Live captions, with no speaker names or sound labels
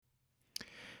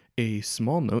A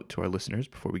small note to our listeners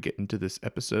before we get into this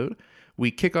episode.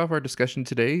 We kick off our discussion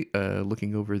today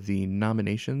looking over the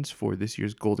nominations for this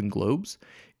year's Golden Globes.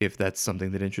 If that's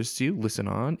something that interests you, listen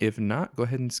on. If not, go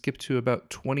ahead and skip to about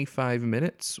 25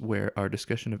 minutes where our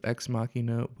discussion of Ex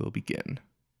Machina will begin.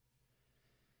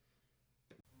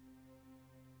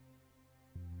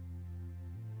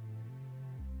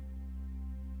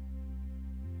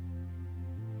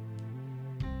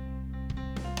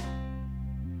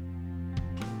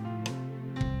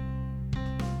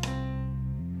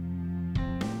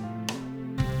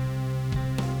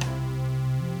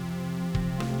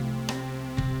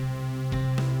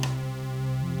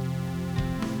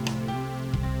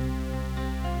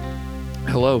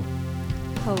 Hello.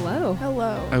 Hello.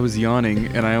 Hello. I was yawning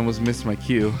and I almost missed my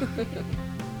cue.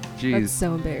 Jeez. That's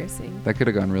so embarrassing. That could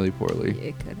have gone really poorly.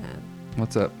 It could have.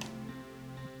 What's up?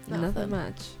 Nothing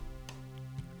much.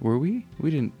 Were we? We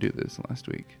didn't do this last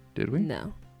week, did we?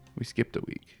 No. We skipped a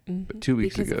week. Mhm. But 2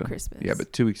 weeks Because ago. of Christmas. Yeah,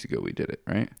 but 2 weeks ago we did it,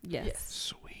 right? Yes.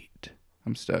 Sweet.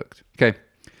 I'm stoked. Okay.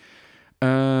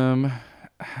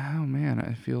 Oh man,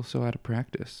 I feel so out of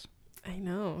practice. I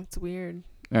know. It's weird.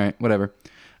 All right, whatever.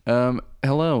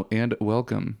 Hello and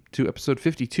welcome to episode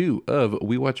 52 of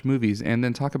We Watch Movies and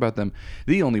Then Talk About Them,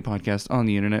 the only podcast on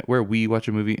the internet where we watch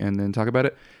a movie and then talk about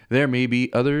it. There may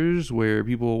be others where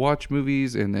people watch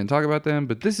movies and then talk about them,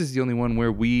 but this is the only one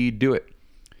where we do it.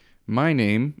 My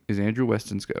name is Andrew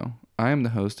Westonsko. I am the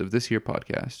host of this here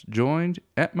podcast, joined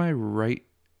at my right.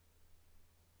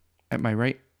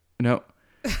 No.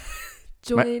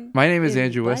 Joined. My name is in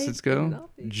Andrew life and Westonsko, all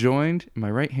things. joined in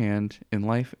my right hand in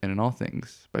life and in all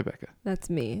things by Becca. That's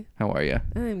me. How are you?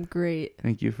 I'm great.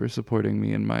 Thank you for supporting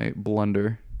me in my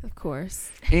blunder. Of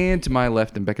course. And to my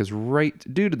left and Becca's right,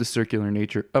 due to the circular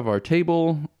nature of our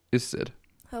table, is Sid.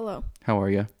 Hello. How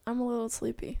are you? I'm a little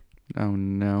sleepy. Oh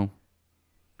no.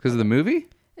 Because of the movie?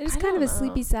 It's I kind of a don't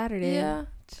sleepy know. Saturday. Yeah.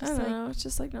 It's I just don't like, know. It's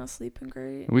just like not sleeping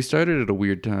great. We started at a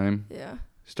weird time. Yeah.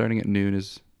 Starting at noon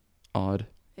is odd.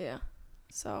 Yeah.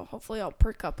 So hopefully I'll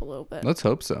perk up a little bit. Let's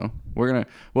hope so.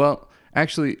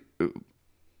 Actually,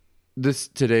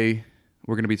 today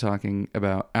we're going to be talking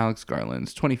about Alex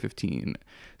Garland's 2015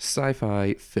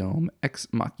 sci-fi film Ex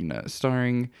Machina,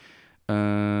 starring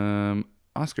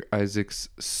Oscar Isaac's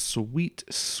sweet,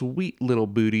 sweet little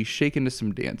booty shaken to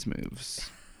some dance moves.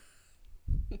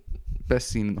 Best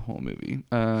scene in the whole movie.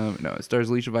 No, it stars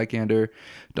Alicia Vikander,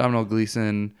 Domhnall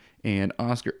Gleeson, and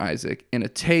Oscar Isaac in a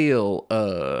tale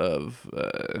of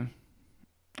I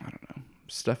don't know,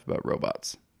 stuff about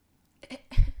robots.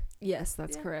 yes,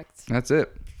 that's Yeah. correct. That's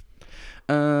it.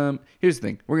 Here's the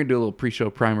thing. We're gonna do a little pre-show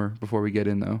primer before we get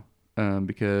in though.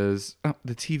 Because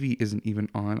the TV isn't even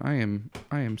on. I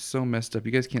am so messed up.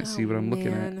 You guys can't see what I'm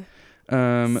looking at.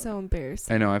 So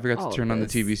embarrassing. I know. I forgot All to of turn on the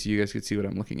this. TV so you guys could see what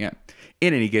I'm looking at.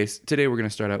 In any case, today we're going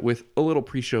to start out with a little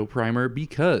pre-show primer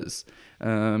because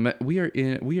we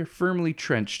are firmly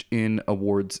trenched in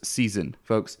awards season,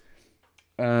 folks.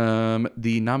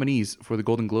 The nominees for the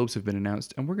Golden Globes have been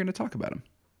announced, and we're going to talk about them.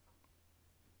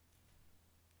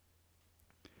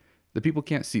 The people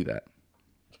can't see that.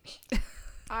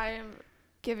 I am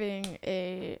giving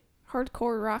a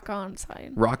hardcore rock on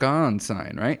sign. Rock on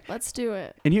sign, right? Let's do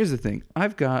it. And here's the thing.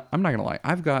 I'm not going to lie.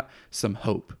 I've got some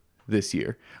hope this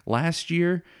year. Last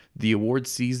year, the award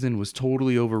season was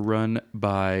totally overrun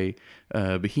by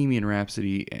Bohemian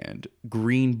Rhapsody and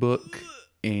Green Book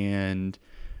and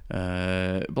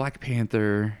Black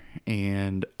Panther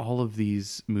and all of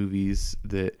these movies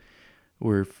that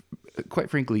were, quite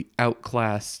frankly,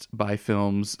 outclassed by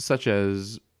films such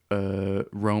as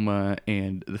Roma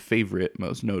and The Favorite,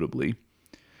 most notably.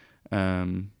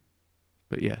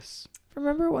 But yes,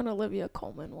 Remember when Olivia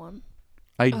Colman won?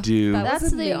 I do. that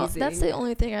was That's amazing. the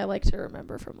only thing I like to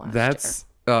remember from last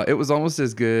year. It was almost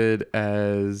as good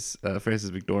as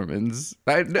Frances McDormand's.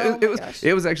 Gosh.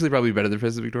 It was actually probably better than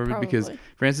Frances McDormand because Probably.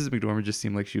 Frances McDormand just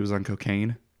seemed like she was on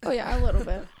cocaine, Oh yeah, a little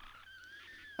bit.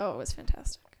 Oh, it was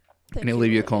fantastic. Thank and you,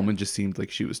 Olivia Colman just seemed like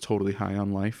she was totally high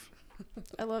on life.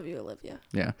 I love you, Olivia.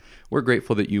 Yeah, we're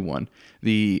grateful that you won.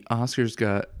 The Oscars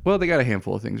they got a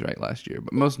handful of things right last year,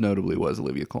 but most notably was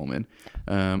Olivia Colman.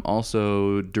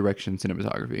 Also, direction,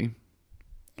 cinematography.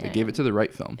 They gave it to the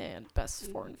right film. And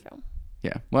best foreign film.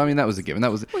 Yeah. Well, I mean, that was a given.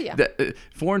 That was Well, yeah.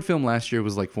 foreign film last year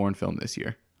was like foreign film this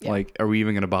year. Yeah. Like, are we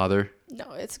even going to bother?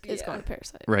 No, it's Yeah. going to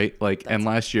Parasite. Right? Like, and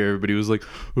last year everybody was like,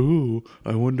 "Oh,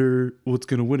 I wonder what's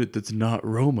going to win it that's not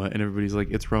Roma." And everybody's like,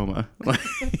 "It's Roma."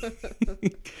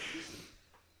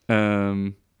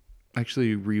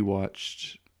 Actually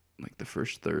rewatched like the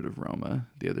first third of Roma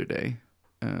the other day.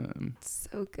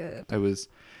 So good. I was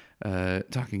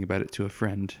talking about it to a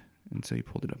friend And so he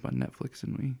pulled it up on Netflix,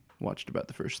 and we watched about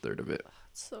the first third of it.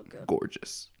 It's so good.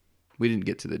 Gorgeous. We didn't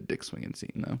get to the dick swinging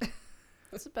scene, though.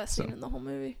 It's the best scene in the whole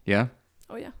movie. Yeah?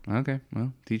 Oh, yeah. Okay,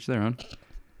 well, teach their own.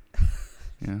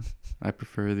 Yeah, I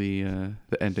prefer the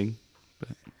ending.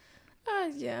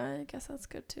 Yeah, I guess that's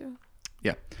good, too.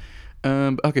 Yeah.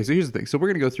 Okay, so here's the thing. So we're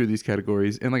going to go through these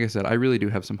categories. And like I said, I really do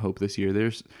have some hope this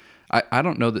year. I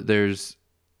don't know that there's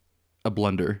a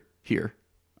blunder here.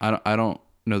 I don't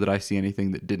know that I see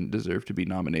anything that didn't deserve to be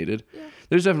nominated. Yeah.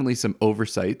 There's definitely some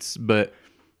oversights, but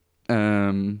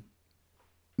the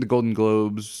Golden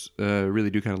Globes really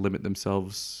do kind of limit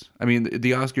themselves. I mean,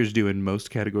 the Oscars do in most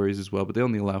categories as well, but they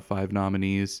only allow 5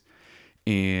 nominees.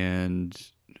 And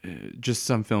just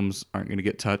some films aren't going to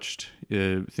get touched.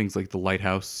 Things like The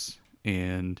Lighthouse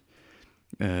and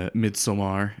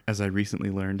Midsommar, as I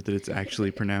recently learned that it's actually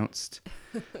pronounced.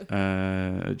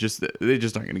 They just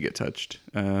aren't going to get touched.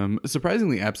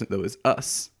 Surprisingly absent though is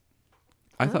Us.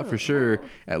 I thought for sure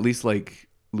at least like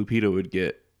Lupita would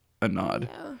get a nod.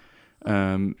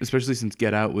 Yeah. Especially since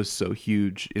Get Out was so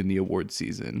huge in the award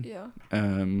season. Yeah.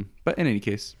 But in any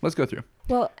case, let's go through.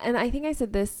 Well, and I think I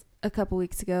said this a couple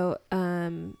weeks ago.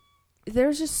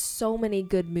 There's just so many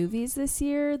good movies this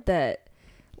year that,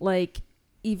 like,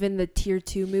 even the tier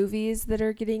 2 movies that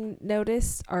are getting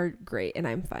noticed are great, and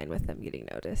I'm fine with them getting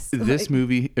noticed. This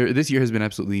year has been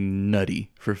absolutely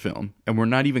nutty for film, and we're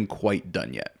not even quite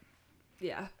done yet.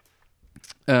 Yeah.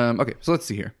 Okay, so let's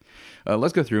see here.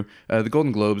 Let's go through. The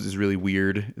Golden Globes is really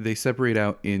weird. They separate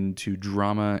out into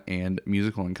drama and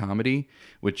musical and comedy,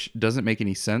 which doesn't make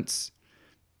any sense.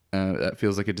 That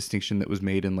feels like a distinction that was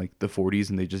made in like the 40s,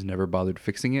 and they just never bothered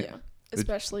fixing it. Yeah.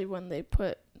 Especially when they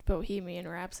put Bohemian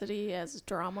Rhapsody as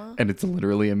drama. And it's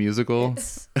literally a musical.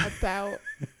 It's about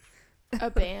a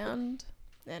band.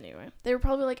 Anyway, they were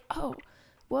probably like, oh,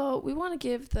 well, we want to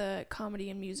give the comedy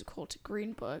and musical to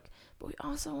Green Book, but we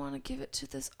also want to give it to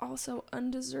this also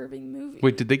undeserving movie.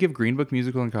 Wait, did they give Green Book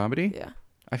musical and comedy? Yeah.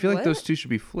 I feel like What? those two should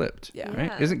be flipped. Yeah.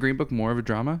 Right? Isn't Green Book more of a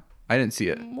drama? I didn't see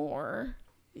it. More.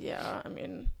 Yeah, I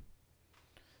mean,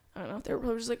 I don't know. They were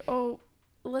probably just like, oh,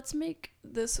 let's make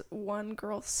this one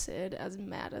girl Sid as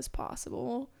mad as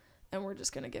possible, and we're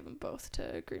just going to give them both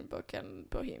to Green Book and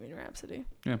Bohemian Rhapsody.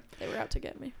 Yeah. They were out to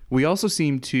get me. We also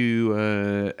seem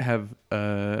to have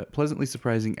a pleasantly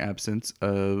surprising absence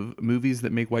of movies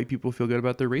that make white people feel good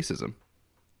about their racism.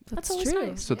 That's That's always true.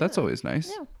 nice. So that's Yeah. always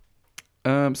nice.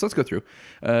 Yeah. So let's go through.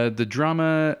 The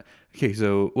drama. Okay,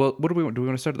 so, well, what do we want? Do we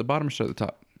want to start at the bottom or start at the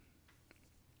top?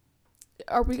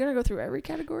 Are we going to go through every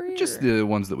category? Just or? the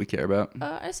ones that we care about.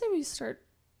 I say we start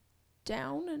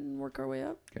down and work our way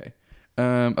up. Okay.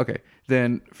 Okay.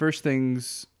 Then first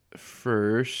things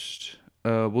first,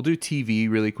 we'll do TV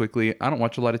really quickly. I don't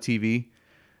watch a lot of TV.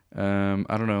 I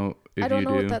don't know if I don't you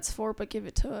know do. what that's for, but give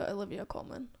it to Olivia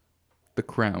Colman. The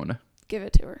Crown. Give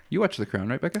it to her. You watch The Crown,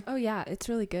 right, Becca? Oh yeah, it's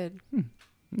really good.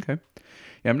 Okay.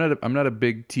 Yeah, I'm not a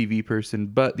big TV person,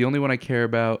 but the only one I care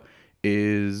about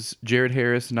is Jared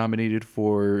Harris nominated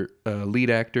for lead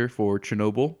actor for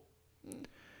Chernobyl.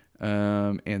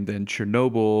 And then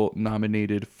Chernobyl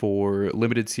nominated for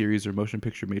limited series or motion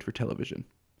picture made for television.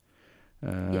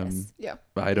 Yes. Yeah.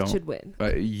 I It don't. should win.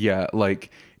 Yeah,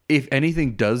 like if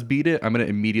anything does beat it, I'm gonna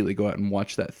immediately go out and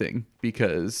watch that thing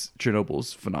because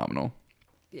Chernobyl's phenomenal.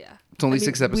 Yeah. It's only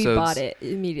 6 episodes. We bought it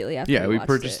immediately after. Yeah, we watched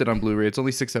purchased it on Blu-ray. It's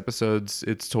only 6 episodes.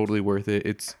 It's totally worth it.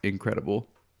 It's incredible.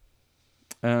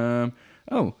 Television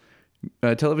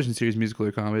series, musical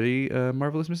or comedy,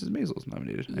 Marvelous Mrs. Maisel is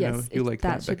nominated. I know Yes, you like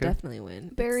that, should Becca. definitely win.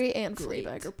 Barry and great.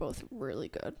 Fleabag are both really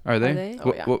good. Are they? Are they? Oh,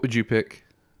 What, yeah. what would you pick?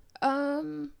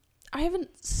 I haven't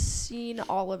seen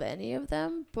all of any of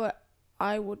them, but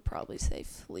I would probably say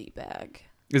Fleabag.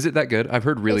 Is it that good? I've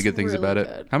heard really It's good things really about it.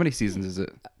 good. How many seasons is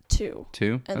it? 2.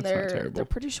 2? And That's not they're terrible.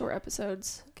 pretty short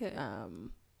episodes. Okay.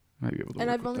 Might be able to And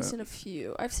work I've with only that. seen a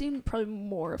few. I've seen probably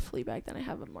more of Fleabag than I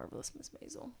have of Marvelous Miss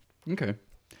Maisel. Okay.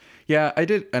 Yeah, I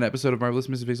did an episode of Marvelous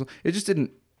Mrs. Maisel. It just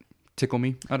didn't tickle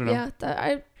me. I don't know. Yeah,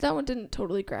 that one didn't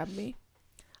totally grab me.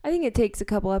 I think it takes a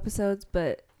couple episodes,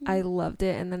 but I loved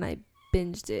it, and then I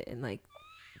binged it in like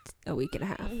a week and a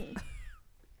half.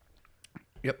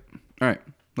 Yep. All right.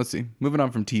 Let's see. Moving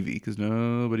on from TV because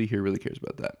nobody here really cares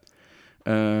about that.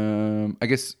 I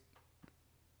guess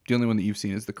the only one that you've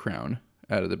seen is The Crown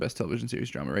out of the best television series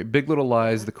drama, right? Big Little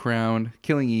Lies, The Crown,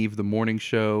 Killing Eve, The Morning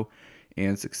Show,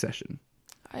 and Succession.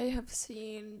 I have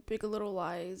seen Big Little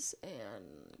Lies and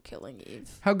Killing Eve.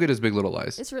 How good is Big Little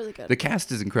Lies? It's really good. The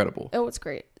cast is incredible. Oh, it's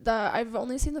great. I've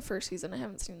only seen the first season. I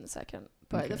haven't seen the second,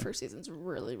 but the Okay. first season's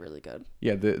really, really good.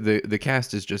 Yeah, the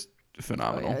cast is just Oh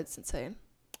phenomenal. yeah, it's insane.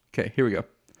 Okay, here we go.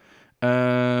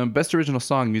 Best original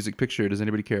song, music, picture. Does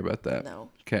anybody care about that? No.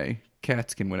 Okay.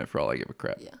 Cats can win it for all I give a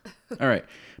crap. Yeah. All right.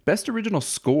 Best original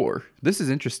score. This is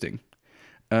interesting.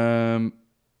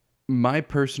 My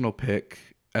personal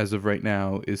pick as of right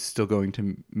now is still going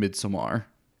to Midsommar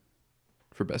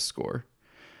for best score.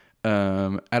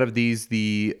 Out of these,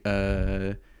 the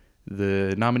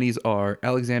nominees are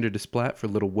Alexander Desplat for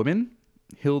Little Women,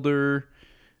 Hildur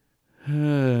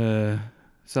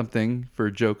something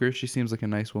for Joker. She seems like a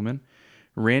nice woman.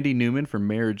 Randy Newman for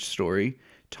Marriage Story,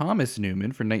 Thomas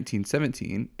Newman for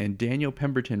 1917, and Daniel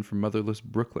Pemberton for Motherless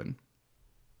Brooklyn.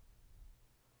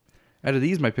 Out of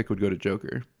these, my pick would go to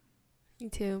Joker, Me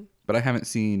too. but I've only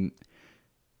seen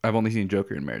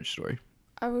Joker and Marriage Story.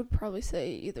 I would probably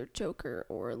say either Joker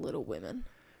or Little Women.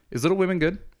 Is Little Women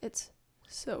good? It's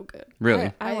so good.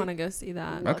 Really? I I want to go see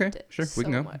that. Okay, Loved it sure, we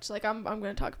can so go. Much. Like I'm going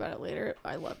to talk about it later.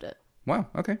 I loved it. Wow.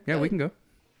 Okay. Yeah, we Really? can go.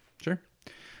 Sure.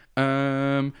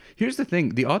 Here's the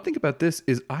thing. The odd thing about this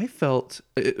is I felt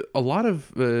a lot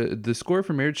of the score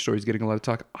for Marriage Story is getting a lot of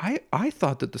talk. I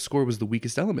thought that the score was the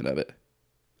weakest element of it.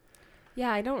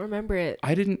 Yeah, I don't remember it.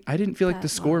 I didn't feel like That the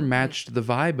score long, matched the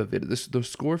vibe of it. The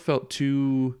score felt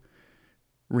too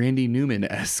Randy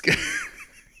Newman-esque.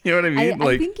 You know what I mean?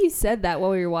 I think you said that while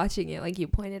we were watching it. Like you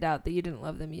pointed out that you didn't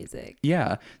love the music.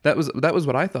 Yeah, that was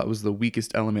what I thought was the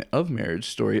weakest element of Marriage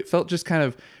Story. It felt just kind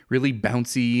of really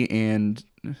bouncy and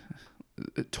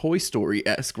Toy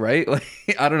Story-esque, right? Like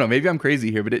I don't know, maybe I'm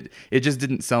crazy here, but it just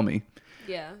didn't sell me.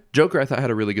 Yeah. Joker I thought had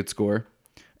a really good score.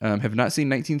 Have not seen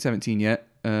 1917 yet.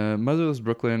 Motherless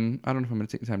Brooklyn, I don't know if I'm going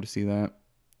to take the time to see that.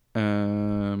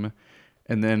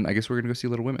 And then I guess we're going to go see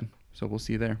Little Women. So we'll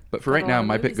see you there. But for Got right a now, lot of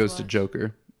my pick movies to goes to watch.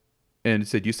 Joker.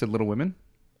 And you said Little Women?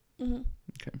 Mm-hmm.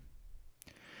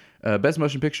 Okay. Best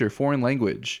Motion Picture, Foreign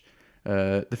Language,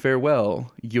 The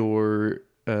Farewell, your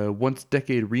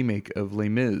once-decade remake of Les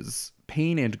Mis,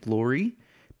 Pain and Glory,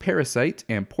 Parasite,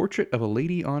 and Portrait of a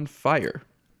Lady on Fire.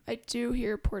 I do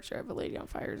hear Portrait of a Lady on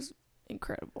Fire is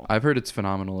incredible. I've heard it's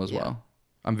phenomenal as Yeah. well.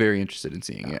 I'm very interested in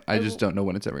seeing Yeah. it. I I just will- don't know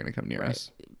when it's ever going to come near Right.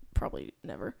 us. Probably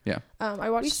never. Yeah. I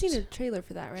watched. We've seen a trailer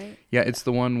for that, right? Yeah, it's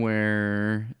the one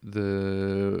where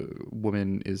the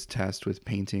woman is tasked with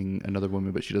painting another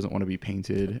woman, but she doesn't want to be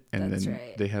painted, and That's then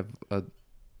right. they have a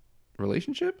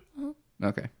relationship. Mhm.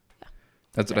 Okay, Yeah.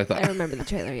 that's what I I thought. remember the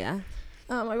trailer, yeah.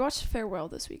 I watched Farewell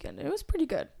this weekend. It was pretty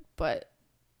good, but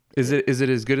Is it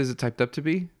as good as it typed up to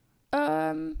be?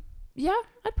 yeah,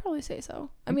 I'd probably say so.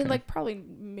 I mean, Okay. like probably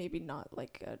maybe not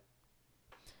like a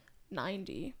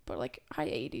 90, but like high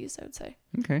 80s, I would say.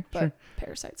 Okay, But sure.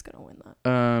 Parasite's gonna win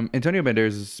that. Antonio Banderas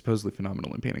is supposedly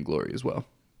phenomenal in Pain and Glory as well.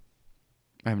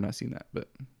 I have not seen that, but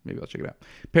maybe I'll check it out.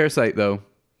 Parasite, though,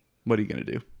 what are you gonna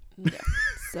do? Yeah.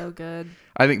 So good.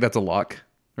 I think that's a lock,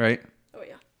 right? Oh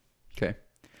yeah. Okay.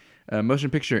 Motion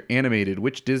picture animated.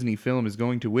 Which Disney film is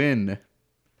going to win?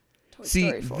 Toy See,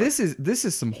 Story 4. this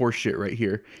is some horse shit right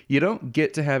here. You don't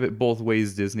get to have it both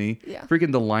ways, Disney. Yeah.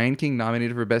 Freaking The Lion King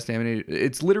nominated for Best Animated.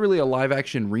 It's literally a live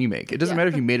action remake. It doesn't Yeah. matter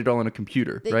if you made it all on a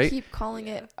computer, They right? keep calling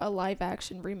it a live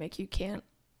action remake. You can't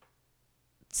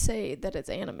say that it's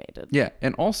animated. Yeah,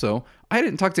 and also, I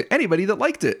didn't talk to anybody that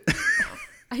liked it.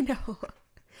 I know.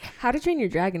 How to Train Your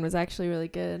Dragon was actually really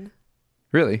good.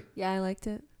 Really? Yeah, I liked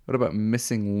it. What about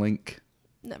Missing Link?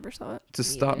 Never saw it. It's a Me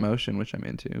stop either. motion, which I'm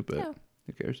into, but Yeah.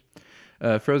 who cares?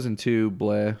 Frozen 2,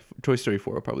 bleh. Toy Story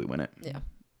 4 will probably win it. Yeah.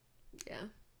 Yeah.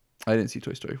 I didn't see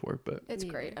Toy Story 4, but It's Me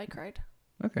great. either. I cried.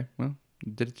 okay, well,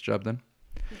 it did its job then.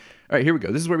 All right, here we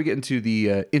go. This is where we get into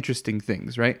the interesting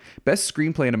things, right? Best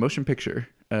screenplay in a motion picture.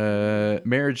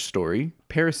 Marriage Story,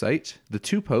 Parasite, The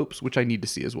Two Popes, which I need to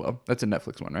see as well. That's a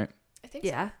Netflix one, right? I think so.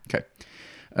 Yeah. Okay.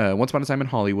 Once Upon a Time in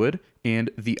Hollywood, and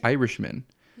The Irishman.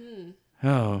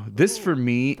 Oh, this for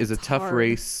me is a That's tough hard.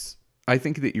 race. I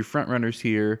think that your front runners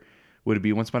here would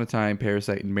be Once Upon a Time,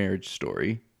 Parasite, and Marriage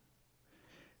Story.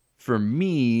 For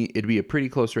me, it'd be a pretty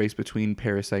close race between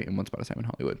Parasite and Once Upon a Time in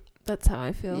Hollywood. That's how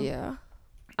I feel. Yeah.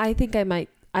 I think I might.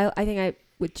 I think I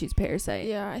would choose Parasite.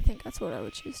 Yeah, I think that's what I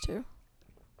would choose too.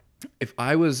 If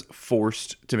I was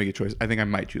forced to make a choice, I think I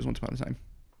might choose Once Upon a Time.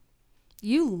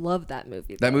 You love that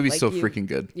movie. That though. movie's Like, so you- freaking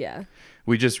good. Yeah.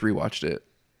 We just rewatched it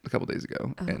a couple days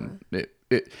ago, and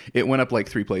it went up like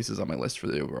 3 places on my list for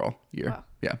the overall year. Wow.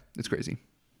 Yeah, it's crazy.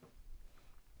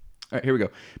 All right, here we go.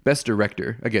 Best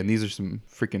director. Again, these are some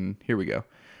freaking. Here we go.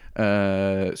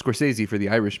 Scorsese for The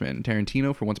Irishman,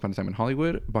 Tarantino for Once Upon a Time in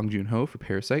Hollywood, Bong Joon-ho for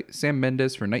Parasite, Sam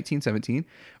Mendes for 1917,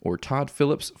 or Todd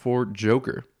Phillips for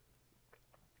Joker.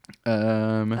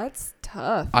 That's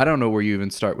tough. I don't know where you even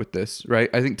start with this, right?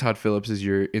 I think Todd Phillips is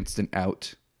your instant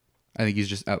out. I think he's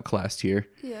just outclassed here.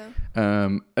 Yeah.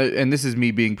 And this is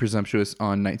me being presumptuous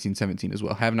on 1917 as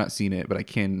well. Have not seen it, but I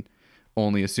can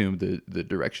only assume the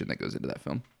direction that goes into that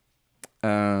film.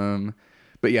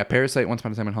 But yeah, Parasite, Once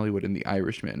Upon a Time in Hollywood, and The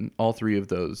Irishman. All three of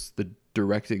those, the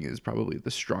directing is probably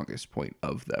the strongest point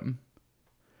of them.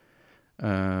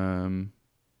 I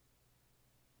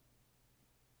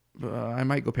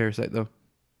might go Parasite though.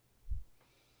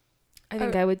 I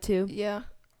think I would too. Yeah.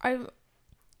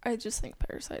 I just think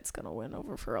Parasite's gonna win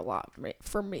over for a lot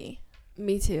for me.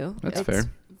 Me too. That's It's fair.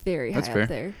 Very That's high fair. up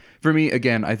there. For me,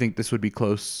 again, I think this would be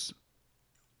close.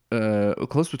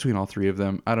 Close between all three of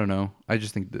them. I don't know. I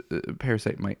just think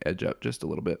Parasite might edge up just a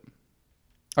little bit.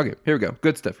 Okay, here we go.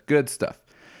 Good stuff. Good stuff.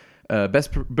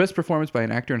 Best performance by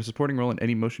an actor in a supporting role in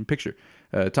any motion picture.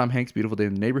 Tom Hanks, Beautiful Day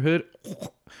in the Neighborhood.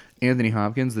 Anthony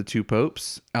Hopkins, The Two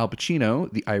Popes. Al Pacino,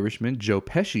 The Irishman. Joe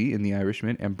Pesci in The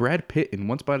Irishman. And Brad Pitt in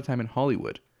Once Upon a Time in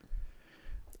Hollywood.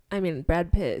 I mean,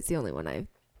 Brad Pitt is the only one I've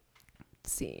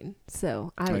seen,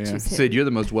 so I would choose him. Sid, you're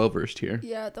the most well-versed here.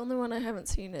 Yeah, the only one I haven't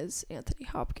seen is Anthony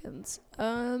Hopkins.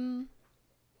 I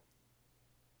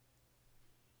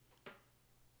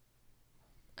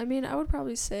mean, I would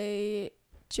probably say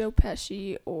Joe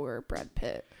Pesci or Brad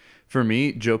Pitt. For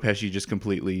me, Joe Pesci just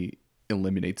completely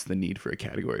eliminates the need for a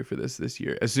category for this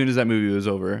year. As soon as that movie was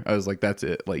over, I was like, that's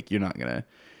it. Like, you're not gonna.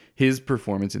 His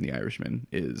performance in The Irishman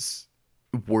is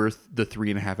worth the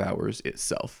 3.5 hours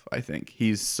itself. I think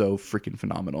he's so freaking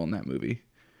phenomenal in that movie.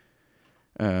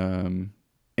 And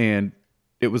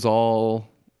it was all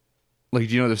like,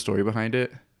 do you know the story behind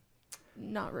it?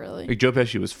 Not really. Like, Joe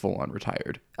Pesci was full on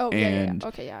retired. Oh, and yeah.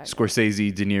 Okay, yeah. I know.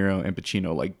 Scorsese, De Niro, and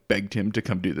Pacino like begged him to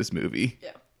come do this movie.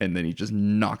 Yeah. And then he just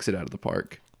knocks it out of the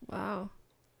park. Wow.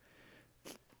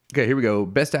 Okay, here we go.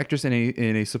 Best actress in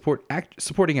a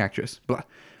supporting actress. Blah.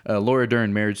 Laura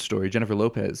Dern, Marriage Story. Jennifer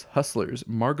Lopez, Hustlers.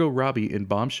 Margot Robbie in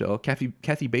Bombshell.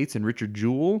 Kathy Bates and Richard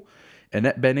Jewell.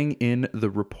 Annette Bening in The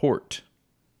Report.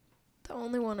 The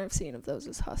only one I've seen of those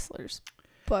is Hustlers.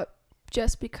 But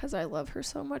just because I love her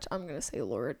so much, I'm going to say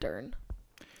Laura Dern.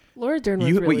 Laura Dern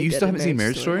was really you good still in haven't seen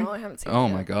Marriage Story? No, I haven't seen it Oh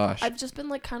yet. my gosh. I've just been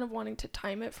like kind of wanting to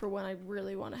time it for when I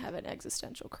really want to have an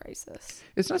existential crisis.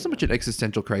 It's not so much an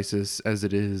existential crisis as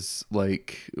it is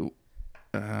like,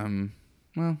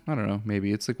 well, I don't know.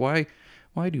 Maybe it's like, why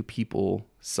do people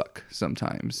suck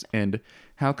sometimes? And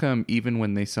how come even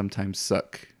when they sometimes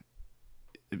suck,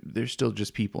 they're still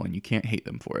just people and you can't hate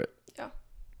them for it? Yeah.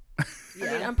 I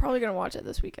mean, I'm probably going to watch it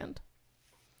this weekend.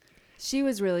 She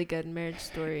was really good in Marriage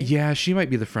Story. Yeah, she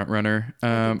might be the front runner.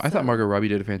 I so. thought Margot Robbie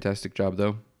did a fantastic job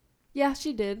though. Yeah,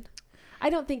 she did. I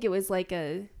don't think it was like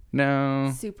a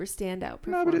No. super standout performance.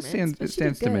 No, but it stands she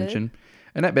did to good. mention.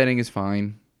 Annette Bening is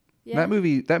fine. Yeah. That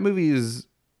movie is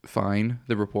fine.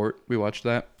 The Report, we watched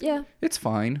that. Yeah. It's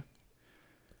fine.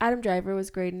 Adam Driver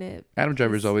was great in it. Adam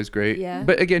Driver's always great. Yeah.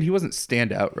 But again, he wasn't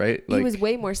standout, right? He was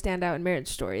way more standout in Marriage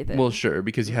Story than. Well, sure,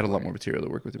 because he had a lot more material to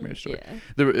work with in Marriage Story. Yeah.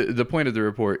 The point of The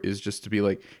Report is just to be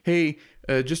like, hey,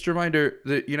 just a reminder,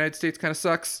 the United States kind of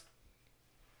sucks.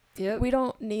 Yep. We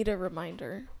don't need a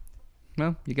reminder.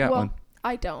 Well, you got well, one.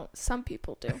 I don't. Some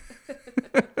people do.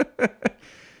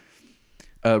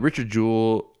 Richard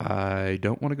Jewell, I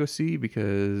don't want to go see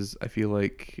because I feel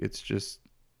like it's just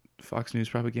Fox News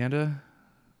propaganda.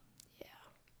 Yeah.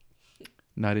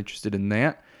 Not interested in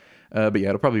that. But yeah,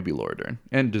 it'll probably be Laura Dern.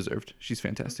 And deserved. She's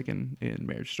fantastic in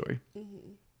Marriage Story.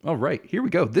 Mm-hmm. All right, here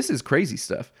we go. This is crazy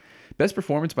stuff. Best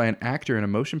performance by an actor in a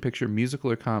motion picture,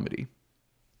 musical, or comedy.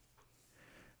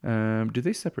 Do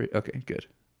they separate? Okay, good.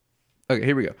 Okay,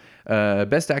 here we go.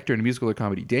 Best actor in a musical or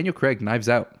comedy. Daniel Craig, Knives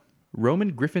Out.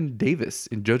 Roman Griffin Davis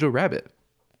in Jojo Rabbit.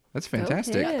 That's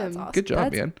fantastic. Okay. That's awesome. Good job,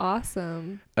 That's man.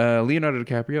 awesome. Leonardo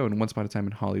DiCaprio in Once Upon a Time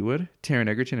in Hollywood. Taron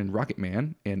Egerton in Rocket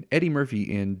Man. And Eddie Murphy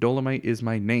in Dolomite Is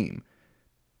My Name.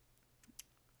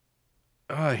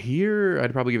 Here,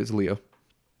 I'd probably give it to Leo.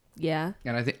 Yeah.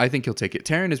 And I think he'll take it.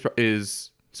 Taron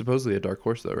is supposedly a dark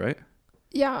horse, though, right?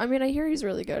 Yeah, I mean, I hear he's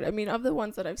really good. I mean, of the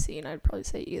ones that I've seen, I'd probably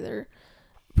say either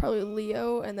probably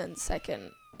Leo, and then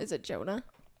second, is it Jonah?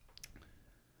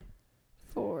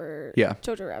 For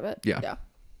Jojo Rabbit. Yeah.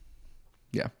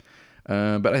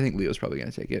 But I think Leo's probably going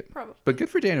to take it. Probably. But good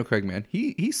for Daniel Craig, man.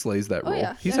 He slays that role.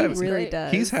 Yeah. He's He having really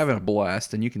does. He's having a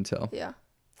blast, and you can tell. Yeah.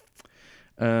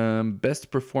 Best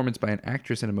performance by an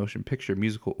actress in a motion picture,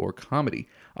 musical, or comedy.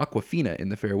 Awkwafina in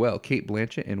The Farewell. Kate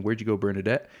Blanchett in Where'd You Go,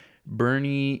 Bernadette.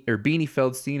 Beanie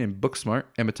Feldstein in Booksmart.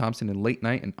 Emma Thompson in Late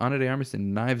Night. And Ana de Armas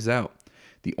in Knives Out.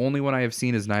 The only one I have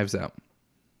seen is Knives Out.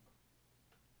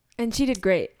 And she did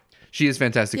great. She is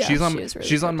fantastic. Yeah, she's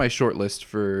really on my short list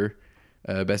for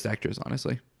best actress,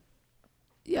 honestly.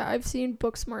 Yeah, I've seen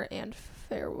Booksmart and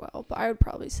Farewell, but I would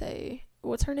probably say,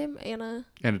 what's her name? Ana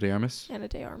Ana de Armas. Ana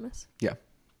de Armas. Yeah.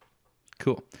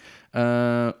 Cool.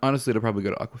 Honestly, it'll probably go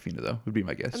to Aquafina though. Would be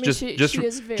my guess. I mean, just she just from,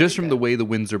 is very just from the good. way the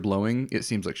winds are blowing, it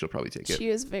seems like she'll probably take it. She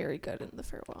is very good in The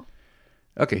Farewell.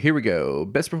 Okay, here we go.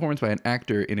 Best performance by an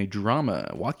actor in a drama: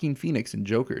 Joaquin Phoenix in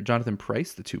Joker, Jonathan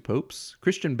Pryce, The Two Popes,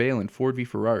 Christian Bale in Ford v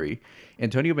Ferrari,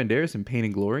 Antonio Banderas in Pain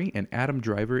and Glory, and Adam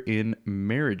Driver in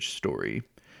Marriage Story.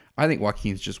 I think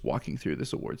Joaquin's just walking through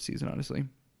this award season, honestly,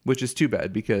 which is too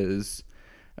bad because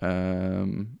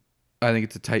I think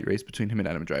it's a tight race between him and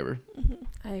Adam Driver.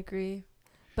 I agree.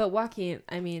 But Joaquin,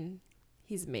 I mean,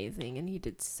 he's amazing, and he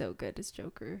did so good as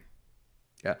Joker.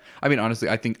 Yeah, I mean, honestly,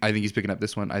 I think he's picking up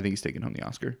this one. I think he's taking home the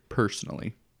Oscar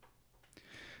personally.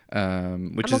 Which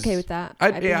I'm is okay with that.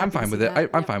 I'm happy fine to with see it. that.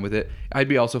 I'm fine with it. I'd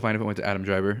be also fine if it went to Adam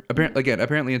Driver.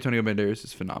 Apparently Antonio Banderas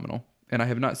is phenomenal, and I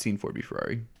have not seen Ford v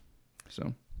Ferrari.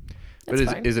 So, but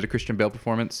That's fine. is it a Christian Bale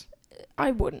performance?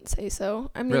 I wouldn't say so.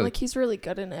 I mean, Really? like, he's really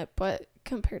good in it, but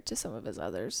compared to some of his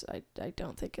others, I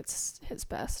don't think it's his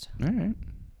best. All right.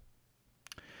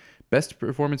 Best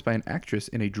performance by an actress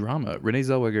in a drama: Renee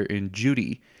Zellweger in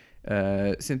Judy,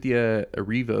 Cynthia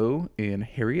Erivo in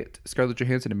Harriet, Scarlett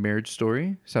Johansson in Marriage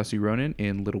Story, Saoirse Ronan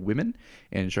in Little Women,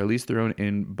 and Charlize Theron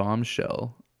in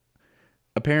Bombshell.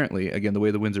 Apparently, again, the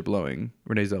way the winds are blowing,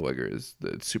 Renee Zellweger is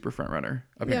the super front runner.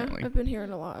 Apparently, Yeah, I've been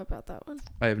hearing a lot about that one.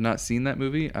 I have not seen that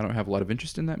movie. I don't have a lot of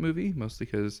interest in that movie, mostly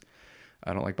because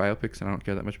I don't like biopics and I don't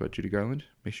care that much about Judy Garland.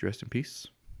 May she rest in peace.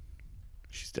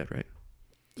 She's dead, right?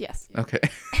 Yes. Okay.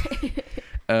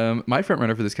 My front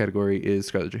runner for this category is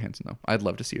Scarlett Johansson, though. I'd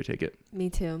love to see her take it. Me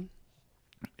too.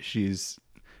 She's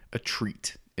a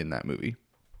treat in that movie.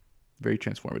 Very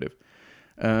transformative.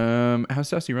 How's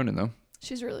Saoirse Ronan, though?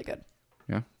 She's really good.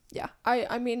 Yeah? Yeah.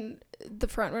 I mean, the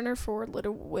front runner for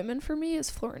Little Women for me is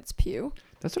Florence Pugh.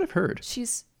 That's what I've heard.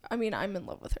 I'm in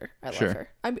love with her. I Sure. love her.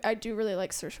 I do really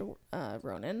like Saoirse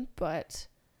Ronan, but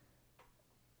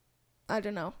I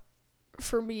don't know.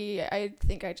 For me, I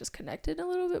think I just connected a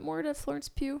little bit more to Florence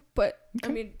Pugh, but I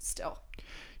Okay. mean, still.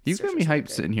 You've got me Saoirse's really hyped great.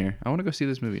 sitting here. I want to go see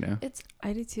this movie now.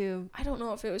 I do too. I don't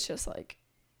know if it was just like,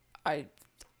 I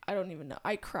don't even know.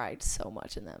 I cried so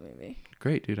much in that movie.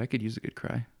 Great, dude. I could use a good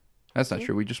cry. That's not Yeah.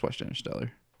 true. We just watched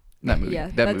Interstellar. That movie. Yeah,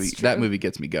 that that's movie. true. That movie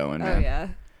gets me going, Oh man.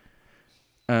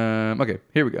 yeah. Okay,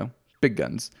 here we go. Big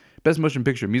guns. Best motion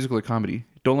picture, musical or comedy: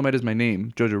 Dolomite Is My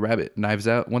Name, Jojo Rabbit, Knives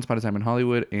Out, Once Upon a Time in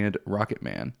Hollywood, and Rocket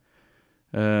Man.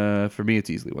 For me, it's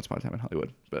easily Once Upon a Time in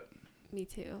Hollywood, but Me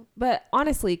too. But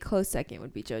honestly, close second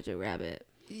would be Jojo Rabbit.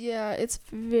 Yeah, it's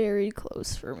very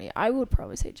close for me. I would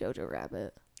probably say Jojo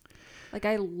Rabbit. Like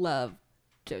I love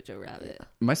Jojo Rabbit.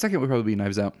 my second would probably be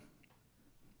Knives Out.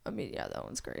 I mean, yeah, that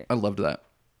one's great. I loved that.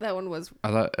 That one was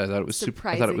I thought it was super.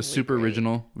 I thought it was Surprisingly super great.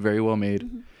 original, very well made.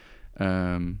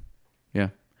 Mm-hmm. Yeah.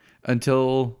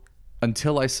 Until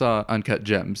I saw Uncut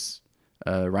Gems,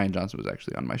 Ryan Johnson was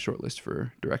actually on my short list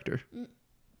for director. Mm.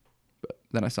 But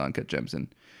then I saw Uncut Gems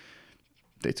and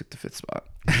they took the 5th spot.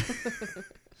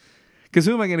 Because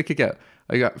who am I going to kick out?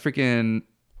 I got freaking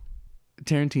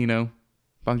Tarantino,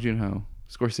 Bong Joon-ho,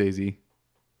 Scorsese,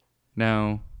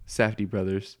 now Safdie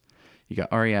brothers. You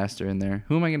got Ari Aster in there.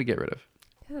 Who am I going to get rid of?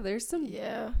 yeah. There's some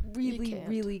Yeah, you really can't.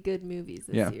 really good movies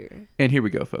this Yeah. year. And here we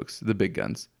go, folks. The big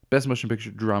guns. Best motion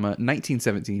picture drama: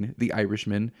 1917, The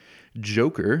Irishman,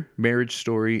 Joker, Marriage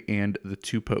Story, and The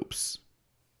Two Popes.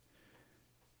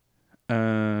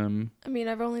 I mean,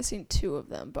 I've only seen 2 of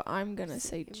them, but I'm gonna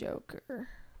say Joker.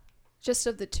 Just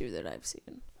of the 2 that I've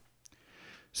seen.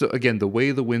 So again, the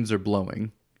way the winds are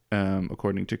blowing,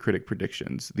 according to critic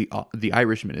predictions, the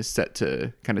Irishman is set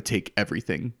to kind of take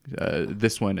everything.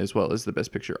 This one, as well as the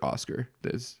Best Picture Oscar.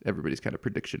 There's everybody's kind of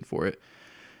prediction for it.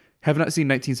 Have not seen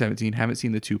 1917. Haven't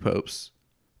seen The Two Popes.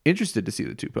 Interested to see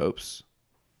The Two Popes.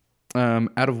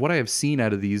 Out of what I have seen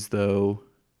out of these, though,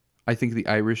 I think The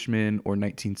Irishman or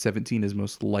 1917 is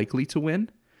most likely to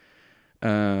win.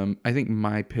 I think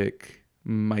my pick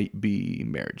might be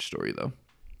Marriage Story, though.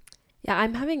 Yeah,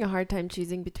 I'm having a hard time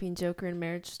choosing between Joker and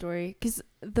Marriage Story because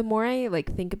the more I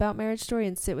think about Marriage Story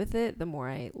and sit with it, the more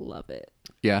I love it.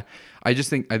 Yeah, I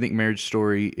think Marriage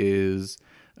Story is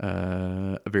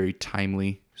a very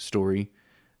timely story,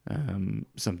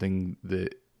 something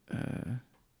that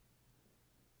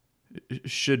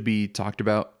should be talked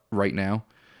about right now.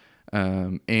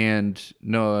 And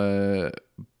Noah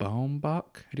Baumbach,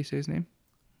 how do you say his name?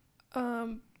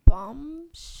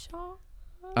 Bombshell?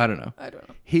 I don't know. I don't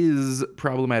know. His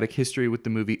problematic history with the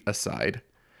movie aside,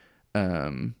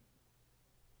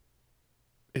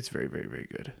 it's very, very, very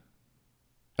good.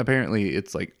 Apparently,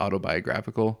 it's like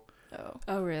autobiographical. Oh.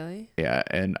 Oh, really? Yeah,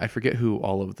 and I forget who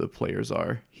all of the players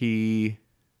are.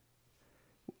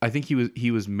 I think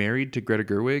he was married to Greta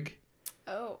Gerwig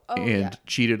Oh, and yeah.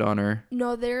 cheated on her,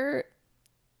 No, they're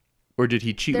Or did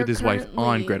he cheat They're with his wife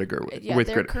on currently- Greta Gerwig? yeah, with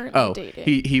they're Greta. currently Oh,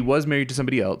 dating. he was married to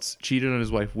somebody else, cheated on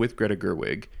his wife with Greta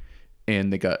Gerwig,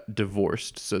 and they got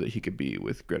divorced so that he could be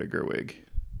with Greta Gerwig.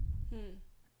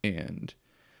 And,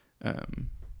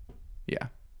 yeah.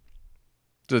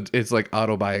 So it's like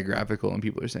autobiographical, and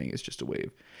people are saying it's just a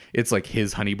wave. It's like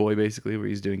his honey boy, basically, where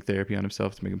he's doing therapy on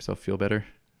himself to make himself feel better.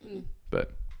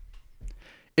 But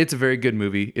it's a very good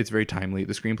movie. It's very timely.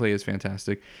 The screenplay is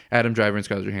fantastic. Adam Driver and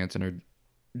Scarlett Johansson are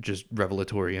just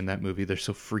revelatory in that movie. They're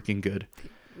so freaking good.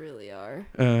 Really are.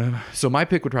 So my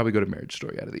pick would probably go to Marriage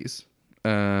Story out of these.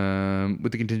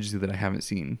 With the contingency that I haven't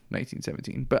seen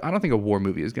 1917, but I don't think a war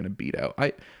movie is going to beat out.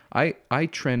 I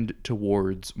trend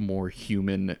towards more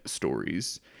human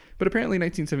stories, but apparently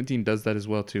 1917 does that as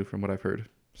well too, from what I've heard.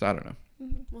 So I don't know.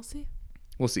 We'll see.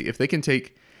 We'll see if they can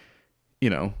take,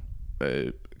 kind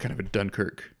of a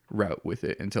Dunkirk route with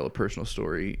it and tell a personal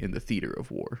story in the theater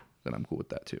of war. Then I'm cool with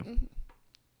that too.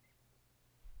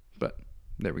 But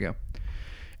there we go,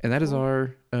 and that is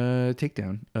our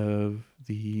takedown of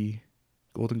the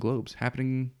Golden Globes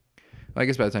happening. I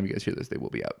guess by the time you guys hear this, they will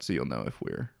be out, so you'll know if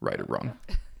we're right or wrong.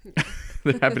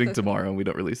 They're happening tomorrow, and we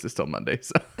don't release this till Monday.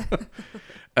 So,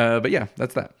 but yeah,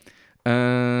 that's that.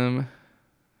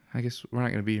 I guess we're not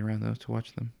going to be around though to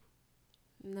watch them.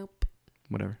 Nope.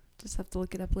 Whatever. Just have to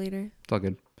look it up later. It's all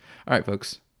good. All right,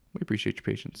 folks. We appreciate your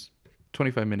patience.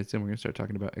 25 minutes in, we're going to start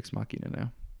talking about Ex Machina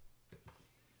now,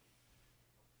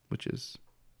 which is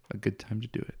a good time to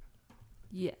do it.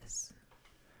 Yes.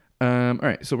 All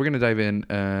right, so we're going to dive in.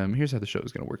 Here's how the show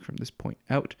is going to work from this point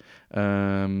out.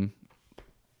 Did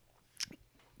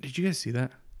you guys see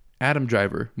that? Adam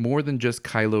Driver, more than just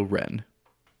Kylo Ren.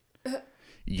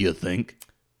 You think?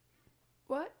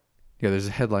 What? Yeah, there's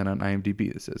a headline on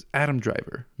IMDb that says, Adam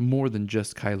Driver, more than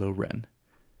just Kylo Ren.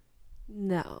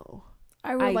 No.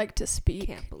 I would I like to speak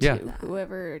Can't believe Yeah. to that.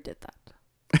 whoever did that.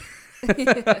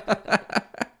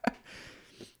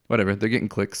 Whatever, they're getting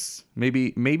clicks.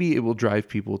 Maybe it will drive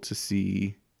people to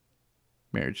see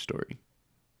Marriage Story.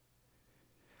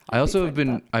 I also have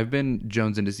been I've been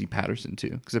jonesing to see Patterson too,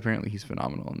 because apparently he's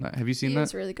phenomenal in that. Have you seen that?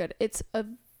 It's really good. It's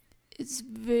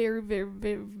very, very,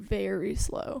 very, very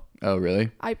slow. Oh,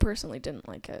 really? I personally didn't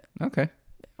like it, Okay.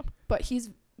 but he's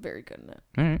very good in it.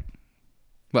 All right.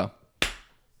 Well,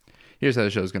 here's how the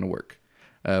show is going to work.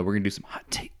 We're going to do some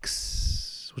hot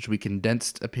takes, which will be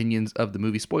condensed opinions of the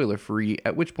movie, spoiler free,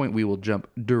 at which point we will jump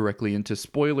directly into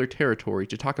spoiler territory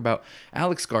to talk about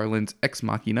Alex Garland's Ex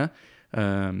Machina.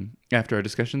 After our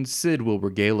discussion, Sid will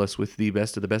regale us with the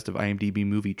best of IMDb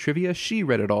movie trivia. She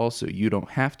read it all, so you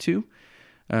don't have to.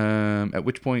 At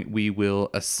which point we will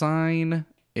assign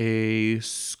a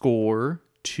score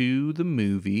to the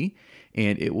movie,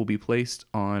 and it will be placed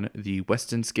on the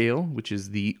Weston scale, which is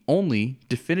the only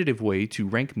definitive way to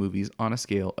rank movies on a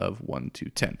scale of 1 to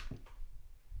 10.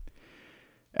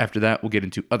 After that, we'll get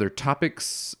into other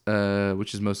topics,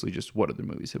 which is mostly just what other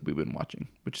movies have we been watching,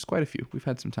 which is quite a few. We've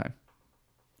had some time.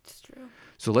 It's true.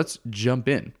 So let's jump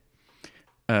in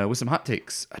with some hot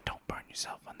takes. Don't burn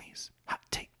yourself on these hot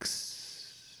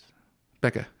takes.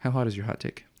 Becca, how hot is your hot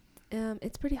take?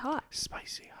 It's pretty hot.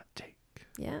 Spicy hot take.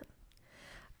 Yeah.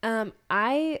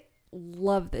 I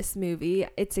love this movie.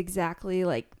 It's exactly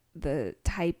like the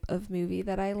type of movie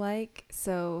that I like.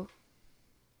 So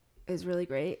it was really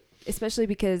great, especially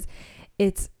because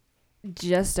it's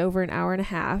just over an hour and a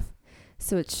half.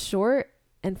 So it's short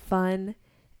and fun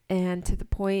and to the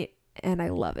point, and I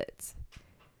love it.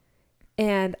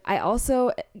 And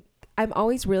I'm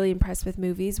always really impressed with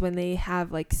movies when they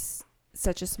have like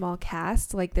such a small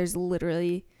cast. Like there's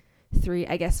literally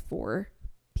 4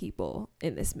 people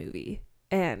in this movie,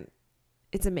 and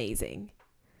it's amazing.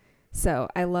 So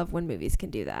I love when movies can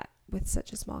do that with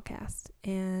such a small cast.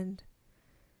 And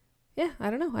yeah, I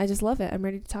don't know, I just love it. I'm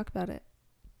ready to talk about it.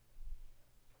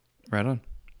 Right on.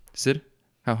 Sid,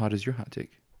 how hot is your hot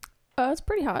take? It's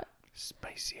pretty hot.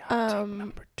 Spicy hot take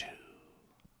number 2.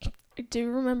 I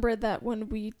do remember that when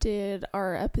we did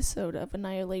our episode of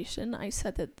Annihilation, I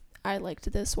said that I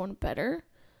liked this one better.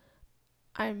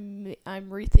 I'm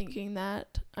rethinking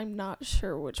that. I'm not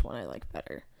sure which one I like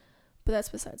better, but that's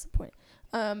besides the point.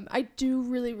 I do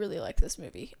really, really like this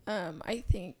movie. I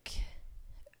think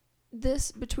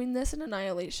between this and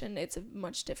Annihilation, it's a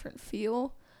much different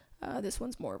feel. This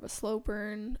one's more of a slow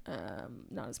burn,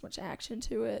 not as much action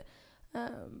to it.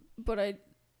 But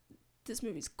this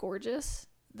movie's gorgeous.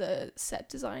 The set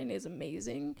design is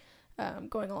amazing.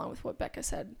 Going along with what Becca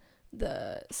said,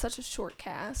 such a short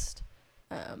cast.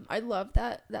 I love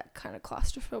that kind of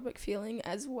claustrophobic feeling,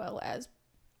 as well as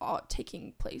all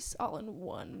taking place all in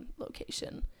one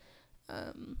location.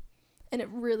 And it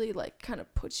really like kind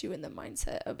of puts you in the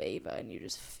mindset of Ava, and you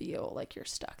just feel like you're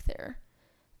stuck there.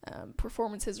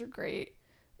 Performances are great.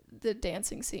 The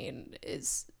dancing scene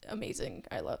is amazing.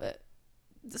 I love it.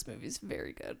 This movie's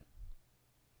very good.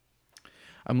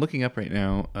 I'm looking up right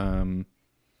now.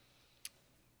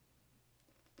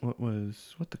 What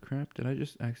the crap? Did I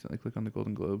just accidentally click on the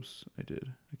Golden Globes? I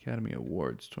did. Academy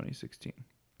Awards 2016.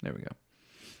 There we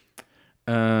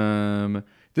go.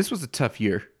 This was a tough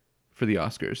year for the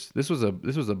Oscars. This was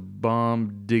a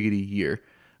bomb diggity year.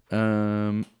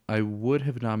 I would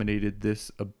have nominated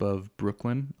this above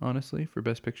Brooklyn, honestly, for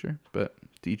Best Picture, but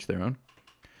to each their own.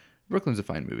 Brooklyn's a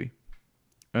fine movie.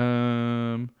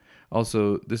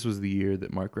 Also, this was the year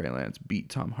that Mark Rylance beat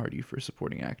Tom Hardy for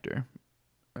supporting actor.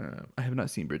 I have not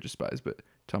seen Bridge of Spies, but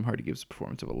Tom Hardy gives a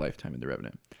performance of a lifetime in The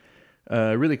Revenant.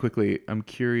 Really quickly, I'm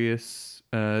curious.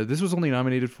 This was only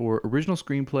nominated for original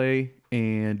screenplay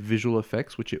and visual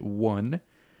effects, which it won.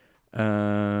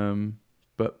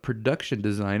 But production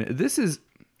design,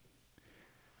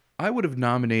 I would have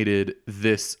nominated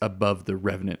this above The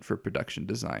Revenant for production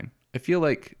design. I feel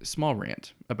like small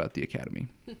rant about the Academy.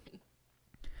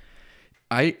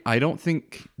 I don't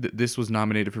think that this was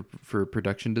nominated for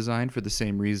production design for the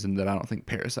same reason that I don't think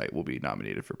Parasite will be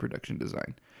nominated for production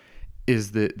design.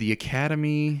 Is that the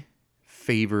Academy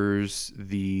favors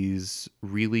these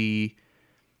really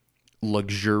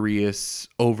luxurious,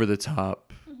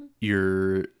 over-the-top,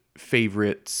 your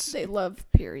favorites. They love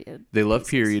period. They love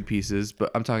period pieces, but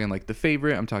I'm talking like The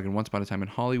Favorite. I'm talking Once Upon a Time in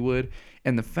Hollywood.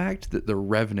 And the fact that The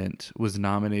Revenant was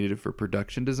nominated for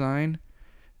production design,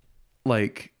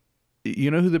 like,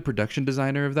 you know who the production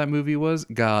designer of that movie was?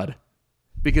 God.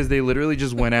 Because they literally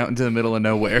just went out into the middle of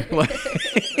nowhere. Like,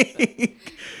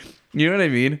 you know what I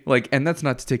mean? Like, and that's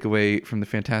not to take away from the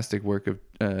fantastic work of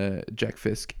Jack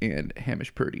Fisk and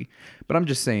Hamish Purdy. But I'm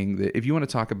just saying that if you want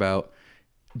to talk about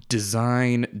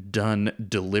design done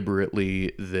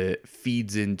deliberately that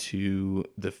feeds into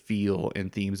the feel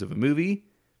and themes of a movie,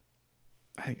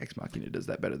 I think Ex Machina does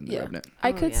that better than The Revenant.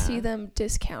 I could see them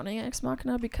discounting Ex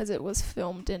Machina because it was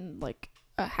filmed in like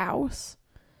a house.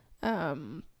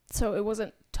 So it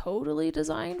wasn't totally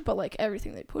designed, but like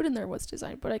everything they put in there was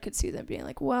designed. But I could see them being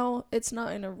like, well, it's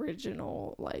not an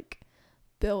original like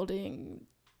building,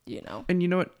 you know. And you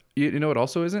know what? You know what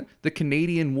also isn't? The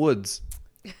Canadian woods.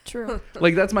 True.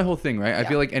 Like, that's my whole thing, right? I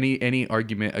feel like any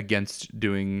argument against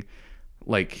doing,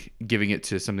 like, giving it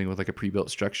to something with like a pre-built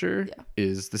structure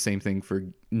is the same thing for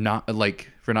not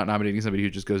nominating somebody who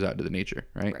just goes out into the nature,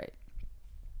 right? Right.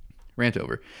 Rant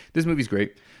over. This movie's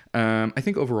great. I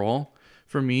think overall,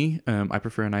 for me, I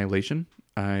prefer Annihilation.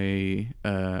 I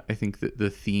think that the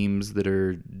themes that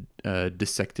are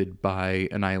dissected by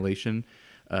Annihilation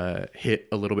hit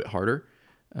a little bit harder.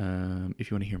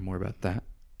 If you want to hear more about that,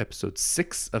 episode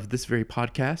 6 of this very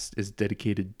podcast is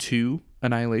dedicated to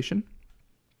Annihilation.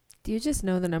 Do you just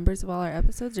know the numbers of all our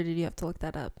episodes, or did you have to look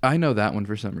that up? I know that one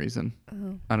for some reason.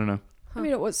 Oh. I don't know. I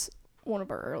mean, it was one of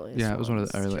our earliest. Yeah, it was one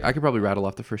of the early. I could probably rattle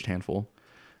off the first handful.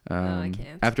 I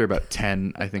can't. After about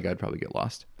 10, I think I'd probably get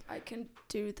lost. I can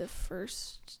do the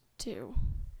first 2.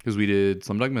 Because we did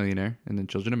Slumdog Millionaire, and then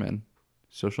Children of Men,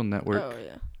 Social Network, Oh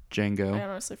yeah. Django. I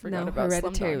honestly forgot No, about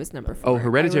Hereditary Slumdog. was number 4. Oh,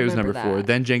 Hereditary was number remember 4. that.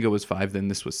 Then Django was 5.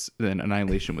 Then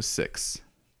Annihilation was 6.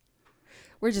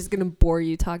 We're just gonna bore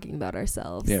you talking about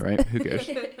ourselves. Yeah, right. Who cares?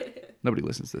 Nobody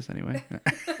listens to this anyway.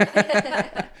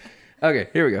 Okay,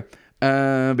 here we go.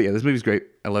 But yeah, this movie's great.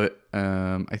 I love it.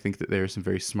 I think that there are some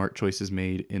very smart choices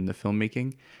made in the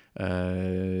filmmaking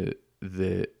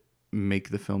that make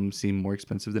the film seem more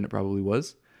expensive than it probably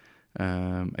was.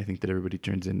 I think that everybody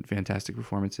turns in fantastic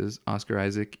performances. Oscar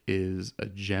Isaac is a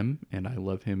gem, and I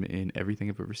love him in everything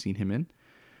I've ever seen him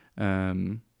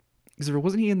in.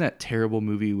 Wasn't he in that terrible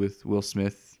movie with Will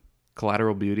Smith,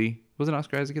 Collateral Beauty? Wasn't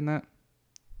Oscar Isaac in that?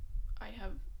 I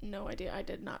have no idea. I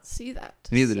did not see that.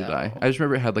 Neither did I. I just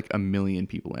remember it had like 1 million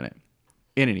people in it.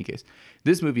 In any case,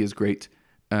 this movie is great.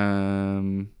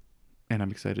 And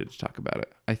I'm excited to talk about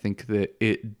it. I think that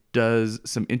it does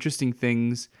some interesting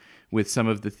things with some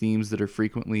of the themes that are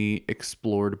frequently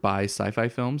explored by sci-fi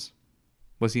films.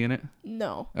 Was he in it?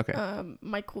 No. Okay.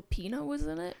 Michael Pena was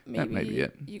in it. Maybe That might be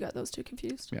it. You got those two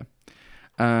confused.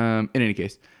 Yeah. In any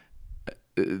case,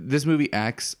 this movie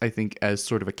acts, I think, as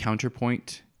sort of a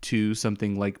counterpoint to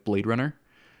something like Blade Runner,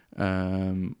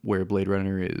 where Blade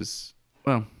Runner is,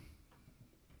 well,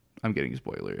 I'm getting a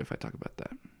spoiler if I talk about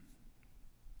that.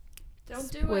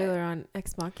 Don't do Spoiler it. on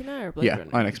Ex Machina or Blade Yeah, Runner?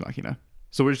 on Ex Machina.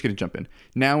 So we're just going to jump in.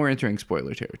 Now we're entering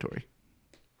spoiler territory.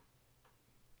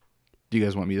 Do you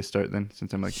guys want me to start then,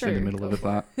 since I'm like in the Sure, middle go of a for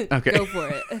thought? it. Okay. Go for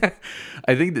it.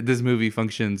 I think that this movie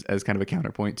functions as kind of a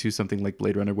counterpoint to something like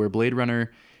Blade Runner, where Blade Runner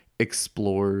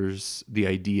explores the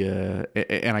idea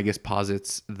and I guess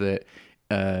posits that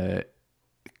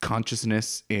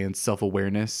consciousness and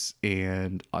self-awareness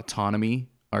and autonomy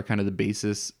are kind of the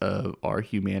basis of our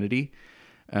humanity.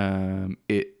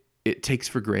 It takes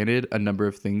for granted a number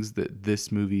of things that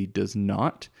this movie does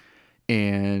not.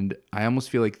 And I almost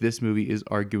feel like this movie is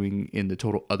arguing in the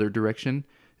total other direction,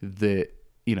 that,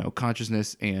 you know,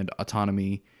 consciousness and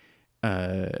autonomy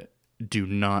do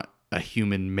not a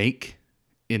human make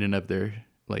in and of their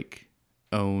like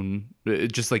own,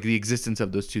 just like the existence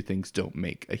of those two things don't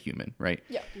make a human, right?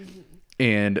 Yeah.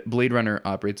 And Blade Runner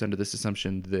operates under this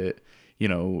assumption that, you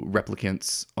know,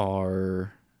 replicants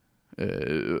are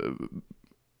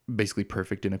basically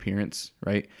perfect in appearance,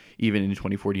 right? Even in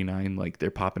 2049, like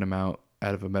they're popping them out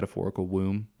of a metaphorical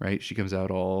womb, right? She comes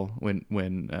out all when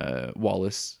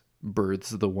Wallace births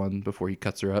the one before he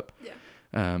cuts her up.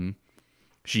 Yeah.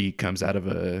 She comes out of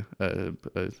a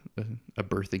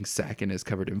birthing sac and is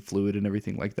covered in fluid and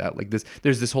everything like that. Like this,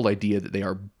 there's this whole idea that they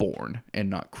are born and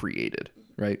not created,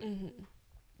 right? Mm-hmm.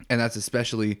 And that's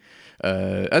especially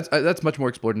that's much more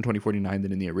explored in 2049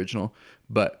 than in the original.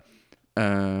 But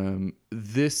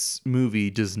this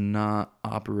movie does not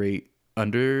operate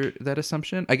under that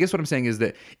assumption. I guess what I'm saying is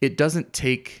that it doesn't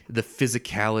take the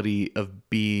physicality of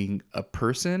being a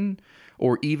person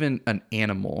or even an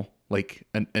animal, like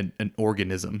an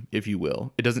organism, if you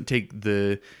will. It doesn't take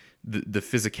the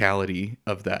physicality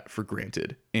of that for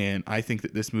granted. And I think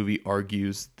that this movie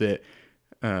argues that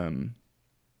kind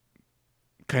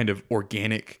of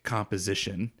organic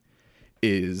composition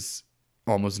is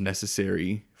almost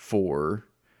necessary for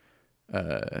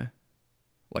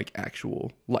like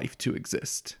actual life to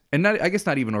exist. And not, I guess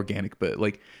not even organic, but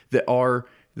like that our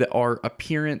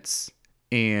appearance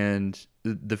and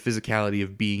the physicality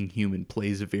of being human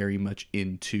plays very much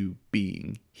into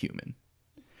being human,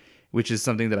 which is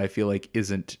something that I feel like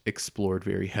isn't explored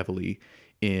very heavily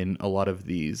in a lot of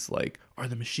these, like, are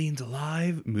the machines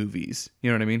alive movies?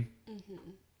 You know what I mean?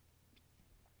 Mm-hmm.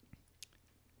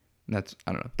 That's,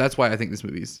 I don't know. That's why I think this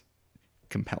movie's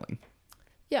compelling.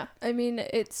 Yeah. I mean,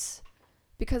 it's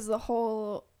because the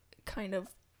whole kind of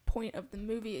point of the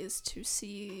movie is to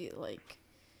see, like,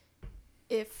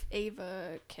 if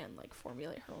Ava can, like,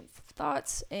 formulate her own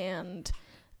thoughts and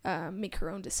make her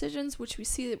own decisions, which we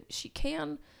see that she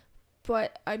can,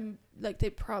 but I'm like,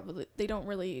 they don't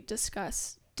really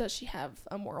discuss, does she have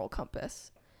a moral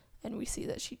compass? And we see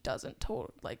that she doesn't.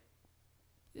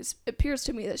 It appears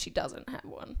to me that she doesn't have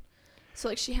one. So,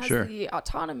 like, she has Sure. the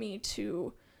autonomy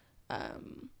to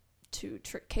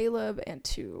trick Caleb and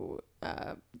to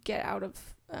get out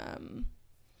of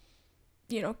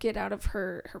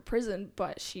her prison,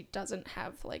 but she doesn't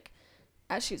have, like,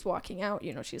 as she's walking out,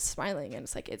 you know, she's smiling, and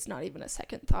it's like, it's not even a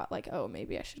second thought, like, oh,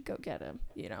 maybe I should go get him,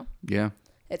 you know? Yeah.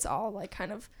 It's all, like,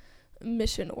 kind of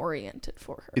mission oriented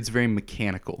for her. It's very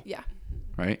mechanical. Yeah.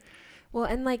 Right? Well,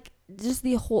 and like just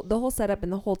the whole setup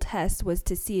and the whole test was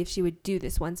to see if she would do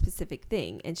this one specific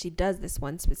thing, and she does this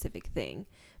one specific thing.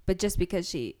 But just because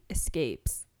she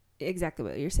escapes, exactly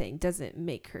what you're saying, doesn't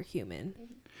make her human.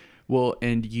 Well,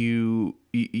 and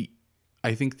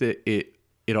I think that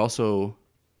it also,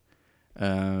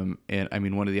 and I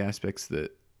mean, one of the aspects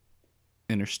that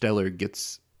Interstellar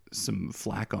gets some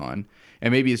flack on,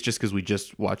 and maybe it's just because we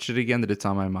just watched it again that it's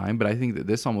on my mind, but I think that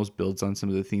this almost builds on some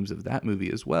of the themes of that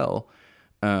movie as well,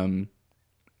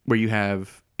 where you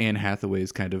have Anne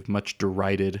Hathaway's kind of much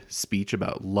derided speech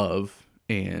about love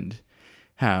and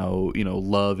how, you know,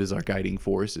 love is our guiding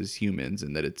force as humans,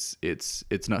 and that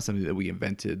it's not something that we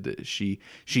invented. That she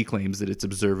claims that it's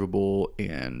observable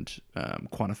and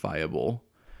quantifiable,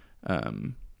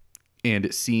 and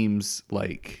it seems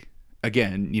like,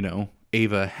 again, you know,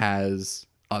 Ava has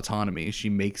autonomy. She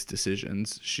makes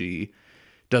decisions. She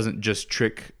doesn't just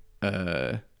trick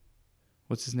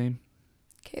what's his name?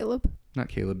 Caleb. Not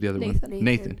Caleb, the other Nathan. one.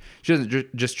 Nathan. She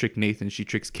doesn't just trick Nathan, she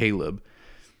tricks Caleb.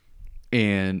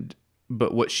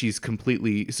 But what she's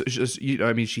completely, so just, you know,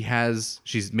 I mean,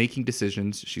 she's making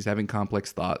decisions, she's having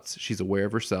complex thoughts, she's aware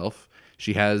of herself,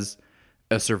 she has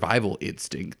a survival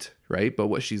instinct, right? But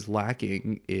what she's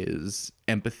lacking is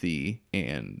empathy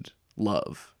and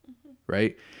love,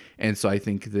 right? And so I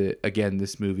think that, again,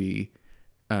 this movie,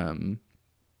 and,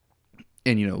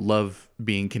 you know, love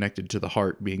being connected to the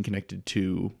heart, being connected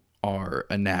to our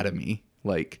anatomy,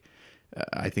 like,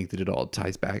 I think that it all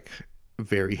ties back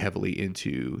very heavily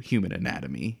into human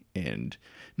anatomy, and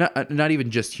not even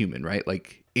just human, right?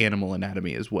 Like animal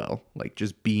anatomy as well, like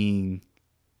just being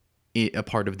a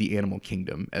part of the animal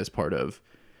kingdom as part of,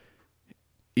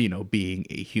 you know, being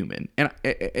a human. And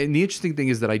the interesting thing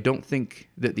is that I don't think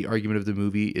that the argument of the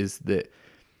movie is that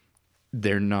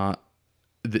they're not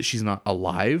that she's not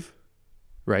alive,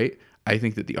 right? I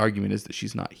think that the argument is that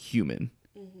she's not human.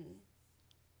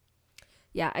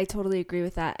 Yeah, I totally agree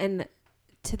with that. And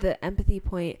to the empathy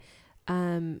point,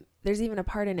 there's even a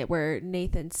part in it where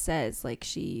Nathan says like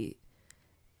she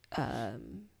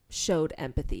showed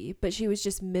empathy, but she was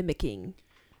just mimicking.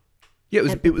 Yeah, it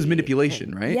was empathy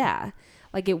manipulation, right? Yeah,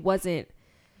 like it wasn't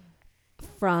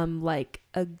from like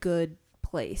a good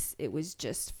place. It was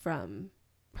just from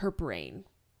her brain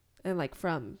and like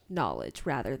from knowledge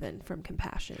rather than from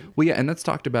compassion. Well, yeah, and that's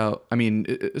talked about. I mean,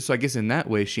 so I guess in that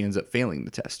way she ends up failing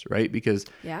the test, right? Because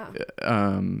Yeah,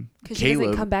 because she Caleb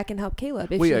doesn't come back and help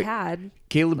Caleb. If Well, she yeah, had,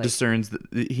 Caleb like- discerns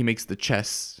that he makes the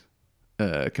chess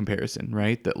comparison,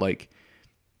 right? That like,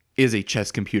 is a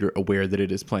chess computer aware that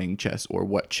it is playing chess or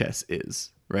what chess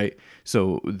is, right?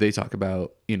 So they talk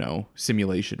about, you know,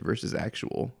 simulation versus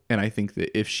actual. And I think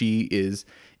that if she is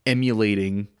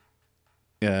emulating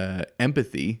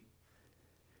empathy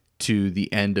to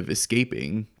the end of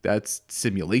escaping, that's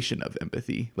simulation of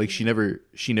empathy. Like she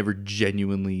never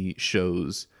genuinely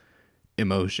shows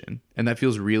emotion. And that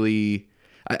feels really,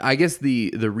 I guess the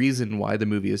reason why the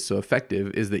movie is so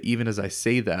effective is that even as I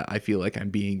say that, I feel like I'm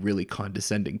being really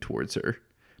condescending towards her.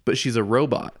 But she's a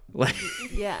robot. Like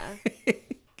yeah.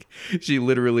 she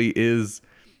literally is.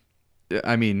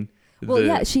 I mean, Well,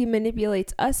 yeah, she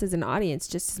manipulates us as an audience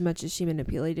just as much as she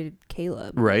manipulated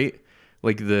Caleb. right?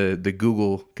 Like the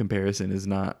Google comparison is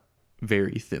not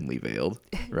very thinly veiled,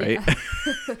 right?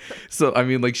 So I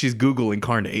mean, like she's Google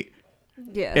incarnate.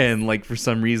 Yeah. And like for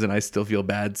some reason I still feel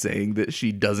bad saying that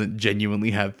she doesn't genuinely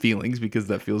have feelings because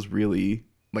that feels really,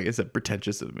 like I said,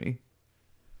 pretentious of me.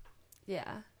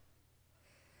 Yeah.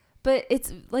 But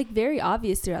it's like very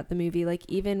obvious throughout the movie, like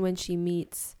even when she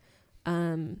meets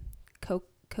Kyoko.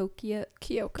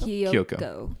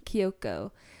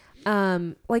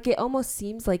 Like it almost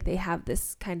seems like they have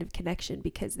this kind of connection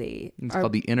because they It's are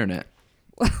called the internet.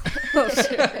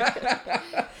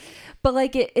 but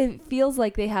like it feels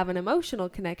like they have an emotional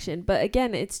connection, but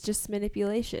again, it's just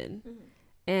manipulation.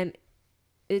 And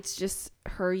it's just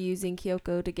her using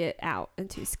Kyoko to get out and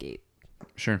to escape.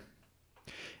 Sure.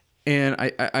 And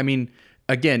I mean,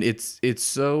 again, it's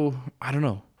so, I don't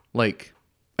know. Like,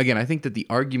 again, I think that the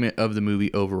argument of the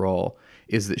movie overall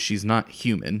is that she's not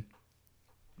human,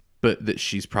 but that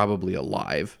she's probably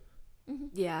alive.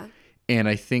 Yeah. And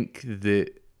I think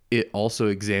that it also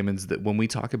examines that when we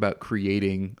talk about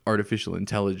creating artificial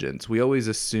intelligence, we always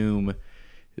assume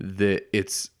that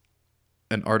it's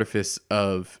an artifice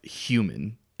of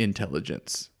human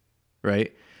intelligence,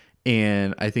 right?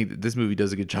 And I think that this movie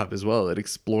does a good job as well at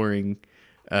exploring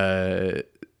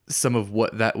some of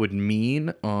what that would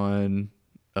mean on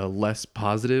a less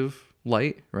positive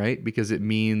light, right? Because it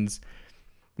means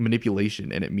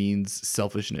manipulation and it means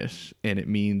selfishness and it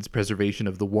means preservation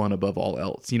of the one above all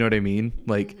else. You know what I mean?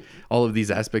 Like all of these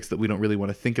aspects that we don't really want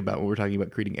to think about when we're talking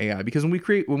about creating AI. Because when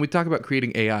we talk about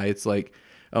creating AI, it's like,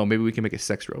 oh, maybe we can make a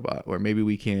sex robot, or maybe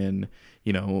we can,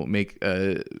 you know, make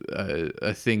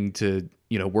a thing to,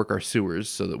 you know, work our sewers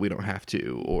so that we don't have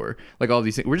to, or like all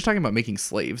these things. We're just talking about making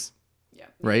slaves.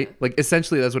 Right? Yeah. Like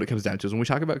essentially that's what it comes down to. Is when we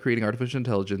talk about creating artificial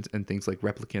intelligence and things like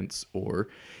replicants or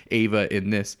Ava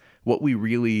in this, what we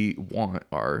really want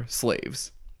are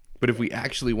slaves. But if we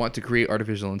actually want to create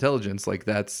artificial intelligence, like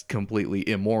that's completely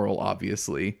immoral,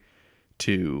 obviously,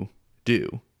 to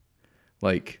do.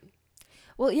 Like,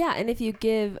 Well, yeah, and if you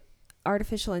give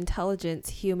artificial intelligence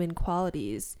human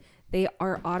qualities, they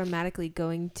are automatically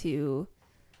going to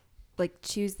like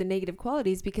choose the negative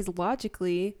qualities because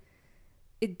logically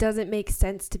it doesn't make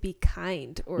sense to be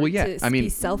kind or to be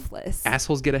selfless.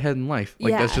 Assholes get ahead in life.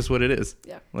 Like that's just what it is.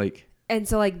 Yeah. Like, and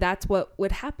so like that's what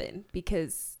would happen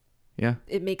because yeah,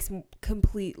 it makes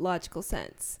complete logical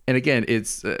sense. And again,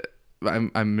 it's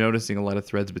I'm noticing a lot of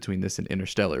threads between this and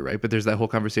Interstellar, right? But there's that whole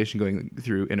conversation going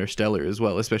through Interstellar as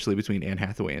well, especially between Anne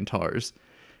Hathaway and Tars.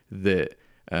 That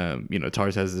you know,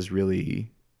 Tars has this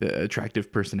really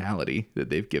attractive personality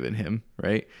that they've given him,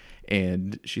 right?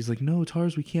 And she's like, "No,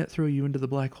 Tars, we can't throw you into the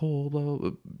black hole." Blah blah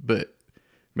blah. But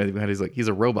Matthew McConaughey's like, he's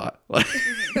a robot.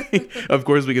 Of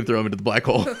course, we can throw him into the black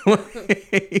hole.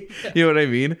 You know what I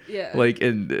mean? Yeah. Like,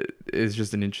 and it's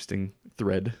just an interesting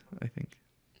thread, I think.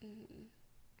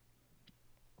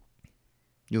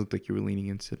 You looked like you were leaning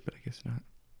into it, but I guess not.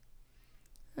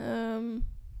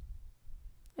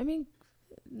 I mean,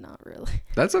 not really.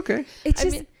 That's okay. It's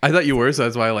just I thought you were, so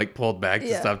that's why I like pulled back to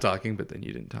Yeah. stop talking, but then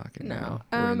you didn't talk. And No. now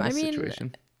we're in I this mean,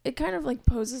 situation. It kind of like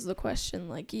poses the question,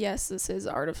 like, yes, this is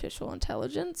artificial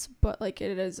intelligence, but like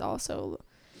it is also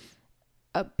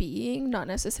a being, not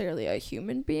necessarily a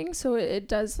human being. So it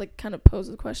does like kind of pose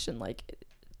the question, like,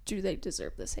 do they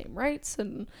deserve the same rights?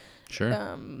 And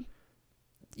Sure.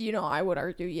 you know, I would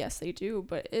argue yes they do,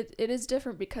 but it is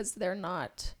different because they're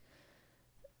not,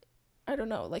 I don't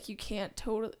know, like you can't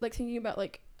totally, like thinking about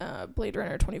like Blade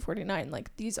Runner 2049,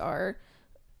 like these are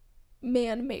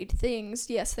man-made things.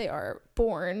 Yes, they are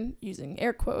born using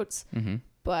air quotes, Mm-hmm.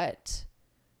 but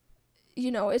you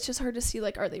know, it's just hard to see,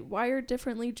 like, are they wired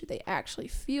differently? Do they actually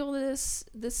feel this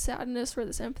sadness or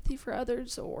this empathy for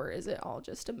others, or is it all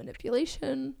just a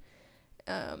manipulation?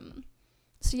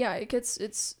 So yeah,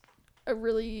 it's a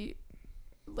really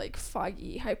like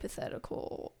foggy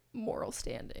hypothetical moral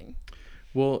standing.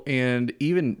 Well, and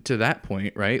even to that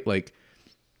point, right? Like,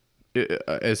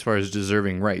 as far as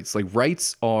deserving rights, like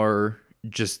rights are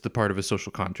just the part of a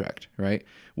social contract, right?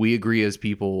 We agree as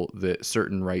people that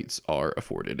certain rights are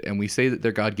afforded, and we say that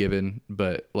they're God-given,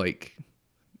 but like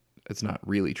it's not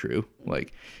really true.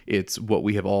 Like, it's what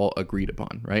we have all agreed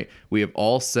upon, right? We have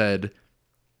all said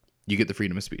you get the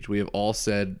freedom of speech. We have all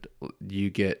said you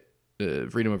get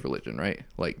freedom of religion, right?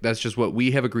 Like, that's just what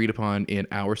we have agreed upon in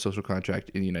our social contract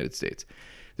in the United States.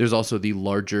 There's also the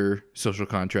larger social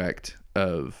contract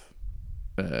of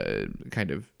kind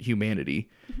of humanity,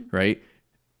 right?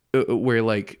 Where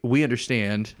like we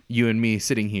understand, you and me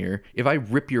sitting here, if I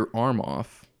rip your arm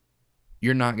off,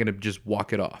 you're not going to just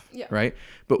walk it off, Yeah. right?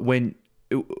 But when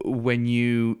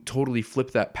you totally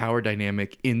flip that power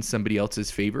dynamic in somebody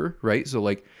else's favor, right? So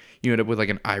like you end up with like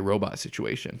an iRobot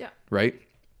situation, Yeah. right?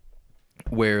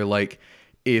 Where like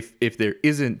if there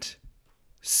isn't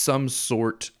some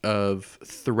sort of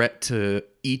threat to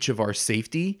each of our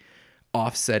safety,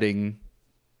 offsetting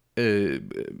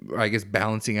I guess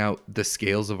balancing out the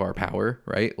scales of our power,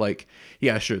 right? Like,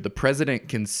 yeah, sure, the president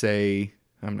can say,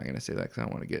 I'm not going to say that because I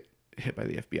don't want to get hit by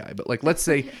the FBI, but like, let's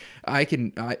say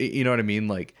you know what I mean?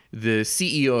 Like, the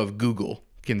CEO of Google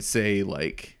can say,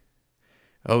 like,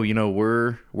 oh, you know,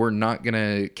 we're not going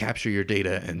to capture your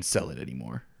data and sell it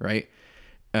anymore, right?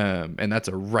 And that's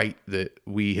a right that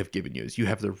we have given you, is you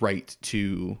have the right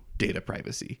to data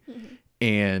privacy. Mm-hmm.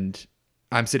 And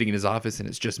I'm sitting in his office and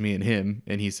it's just me and him,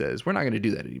 and he says, we're not going to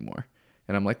do that anymore.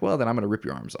 And I'm like, well, then I'm going to rip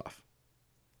your arms off.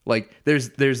 Like,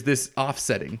 there's this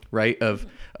offsetting, right, of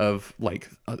like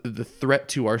the threat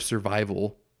to our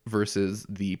survival versus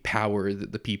the power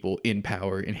that the people in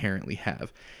power inherently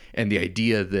have. And the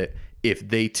idea that if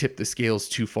they tip the scales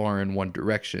too far in one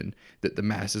direction, that the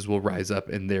masses will rise up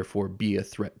and therefore be a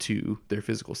threat to their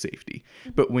physical safety.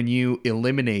 But when you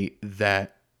eliminate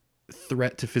that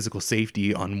threat to physical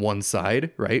safety on one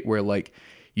side, right, where like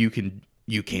you can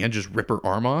just rip her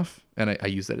arm off, and I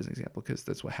use that as an example because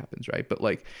that's what happens, right? But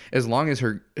like, as long as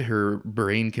her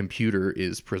brain computer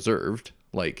is preserved,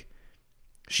 like,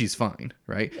 she's fine,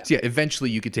 right? Yeah. So yeah, eventually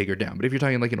you could take her down. But if you're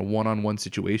talking like in a one-on-one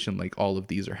situation, like all of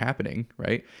these are happening,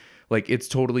 right? Like, it's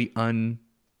totally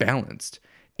unbalanced.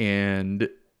 And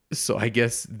so I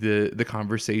guess the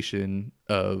conversation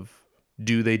of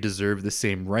do they deserve the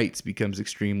same rights becomes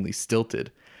extremely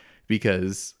stilted,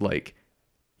 because like,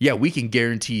 yeah, we can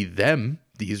guarantee them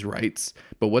these rights,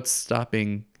 but what's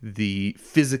stopping the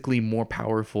physically more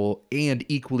powerful and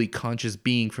equally conscious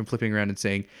being from flipping around and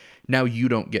saying, now you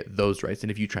don't get those rights, and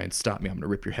if you try and stop me, I'm going to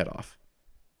rip your head off.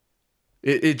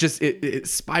 It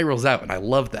spirals out, and I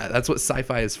love that. That's what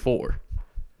sci-fi is for.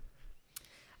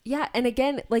 Yeah, and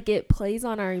again, like, it plays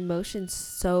on our emotions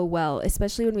so well,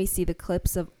 especially when we see the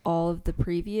clips of all of the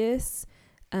previous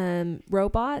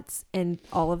robots and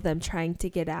all of them trying to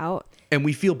get out. And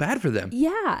we feel bad for them.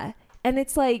 Yeah. And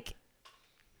it's like,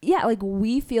 yeah, like,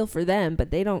 we feel for them, but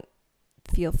they don't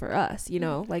feel for us, you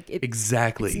know? Like,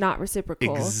 Exactly. It's not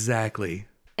reciprocal. Exactly.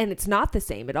 And it's not the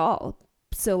same at all.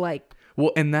 So, like,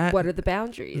 well, and that, what are the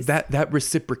boundaries? That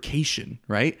reciprocation,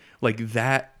 right? Like,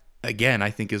 that, again,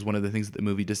 I think is one of the things that the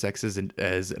movie dissects as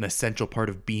an essential part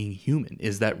of being human,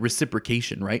 is that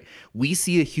reciprocation, right? We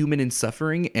see a human in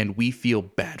suffering and we feel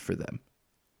bad for them.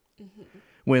 Mm-hmm.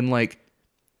 When like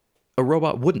a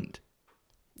robot wouldn't.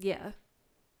 Yeah.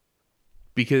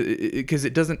 Because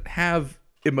it doesn't have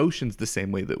emotions the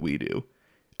same way that we do.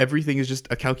 Everything is just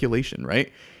a calculation,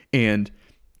 right? And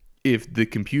if the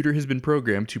computer has been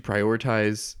programmed to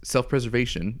prioritize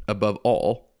self-preservation above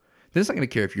all, then it's not going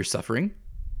to care if you're suffering.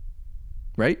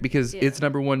 Right? Because its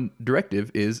number one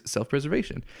directive is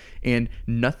self-preservation, and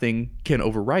nothing can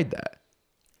override that.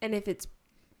 And if it's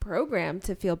programmed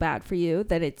to feel bad for you,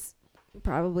 then it's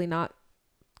probably not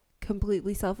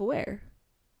completely self-aware.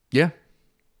 Yeah.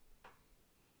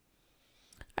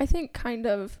 I think kind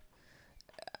of,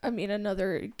 I mean,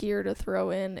 another gear to throw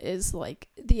in is like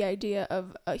the idea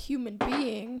of a human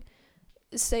being,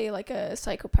 say like a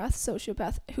psychopath,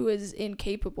 sociopath, who is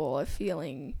incapable of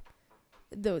feeling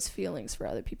those feelings for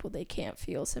other people. They can't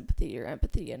feel sympathy or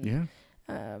empathy. And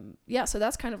so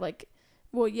that's kind of like,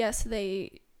 well, yes,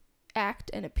 they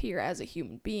act and appear as a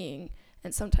human being,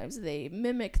 and sometimes they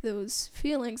mimic those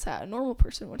feelings that a normal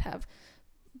person would have.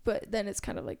 But then it's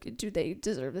kind of like, do they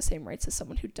deserve the same rights as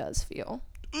someone who does feel?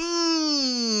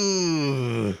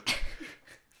 Ooh.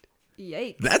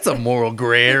 Yikes. That's a moral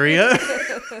gray area.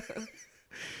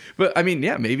 But I mean,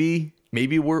 yeah, maybe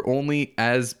we're only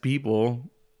as people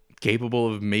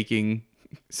capable of making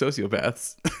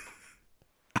sociopaths.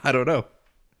 I don't know.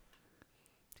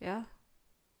 Yeah.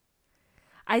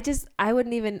 I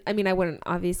wouldn't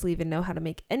obviously even know how to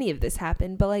make any of this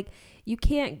happen, but like, you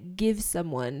can't give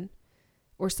someone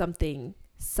or something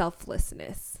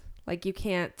selflessness. Like, you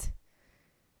can't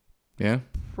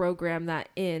program that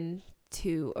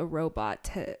into a robot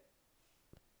to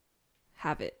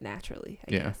have it naturally,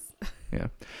 I guess. Yeah.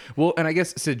 Well, and I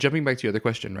guess, so jumping back to your other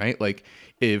question, right? Like,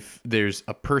 if there's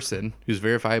a person who's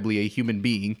verifiably a human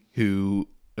being who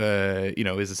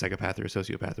is a psychopath or a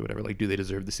sociopath or whatever, like, do they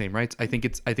deserve the same rights? I think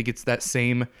it's that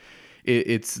same,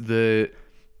 it's the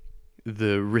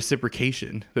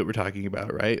reciprocation that we're talking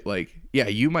about, right? Like, yeah,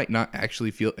 you might not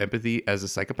actually feel empathy as a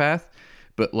psychopath,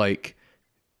 but like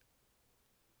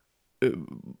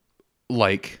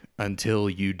until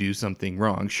you do something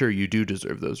wrong, sure, you do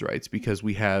deserve those rights, because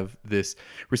we have this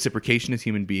reciprocation as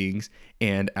human beings,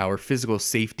 and our physical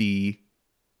safety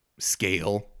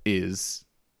scale is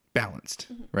balanced,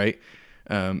 right?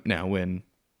 Now, when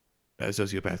a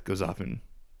sociopath goes off and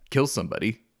kills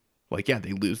somebody, like, yeah,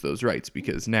 they lose those rights,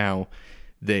 because now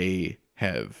they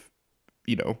have,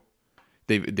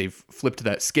 they've flipped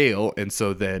that scale, and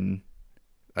so then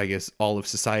I guess all of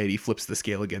society flips the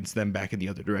scale against them back in the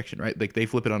other direction, right? Like, they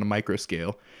flip it on a micro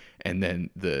scale, and then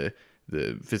the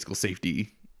physical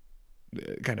safety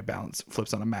kind of balance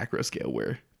flips on a macro scale,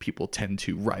 where people tend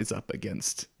to rise up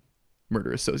against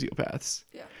murderous sociopaths.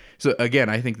 Yeah. So again,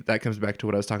 I think that comes back to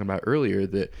what I was talking about earlier,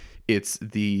 that it's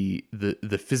the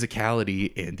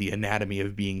physicality and the anatomy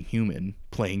of being human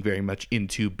playing very much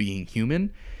into being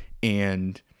human,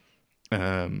 and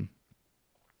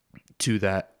to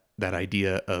that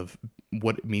idea of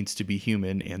what it means to be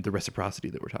human and the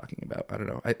reciprocity that we're talking about. I don't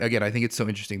know. I think it's so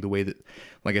interesting the way that,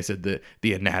 like I said, the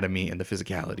anatomy and the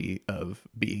physicality of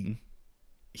being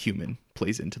human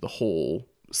plays into the whole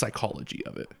psychology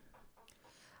of it.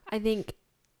 I think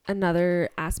another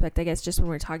aspect, I guess, just when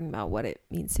we're talking about what it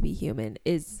means to be human,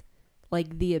 is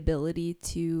like the ability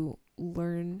to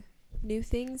learn new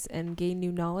things and gain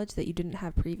new knowledge that you didn't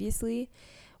have previously.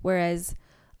 Whereas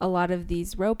a lot of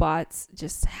these robots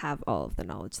just have all of the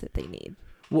knowledge that they need.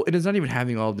 Well, it is not even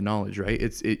having all of the knowledge, right?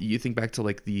 You think back to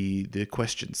like the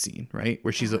question scene, right?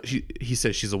 Where he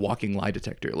says she's a walking lie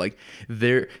detector. Like,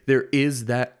 there is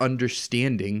that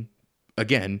understanding,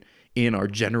 again, in our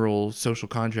general social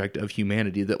contract of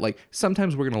humanity, that like,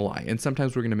 sometimes we're going to lie and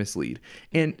sometimes we're going to mislead.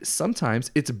 And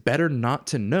sometimes it's better not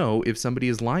to know if somebody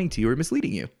is lying to you or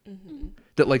misleading you. Mm-hmm.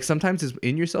 That like, sometimes it's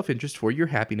in your self-interest for your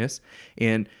happiness.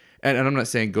 And I'm not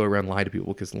saying go around lie to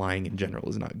people, because lying in general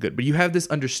is not good. But you have this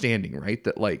understanding, right?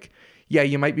 That like, yeah,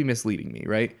 you might be misleading me,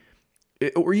 right?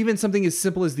 Or even something as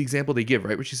simple as the example they give,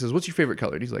 right? Where she says, "What's your favorite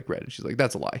color?" And he's like, "Red." And she's like,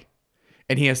 "That's a lie."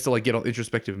 And he has to like get all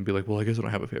introspective and be like, "Well, I guess I don't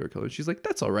have a favorite color." And she's like,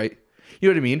 "That's all right." You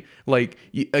know what I mean? Like,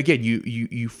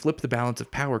 you flip the balance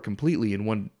of power completely in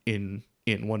one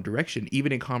direction,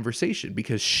 even in conversation,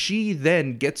 because she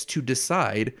then gets to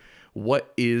decide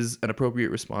what is an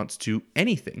appropriate response to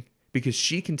anything, because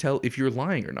she can tell if you're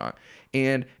lying or not.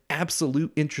 And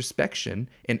absolute introspection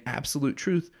and absolute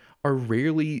truth are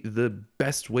rarely the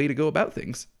best way to go about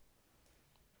things.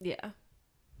 Yeah.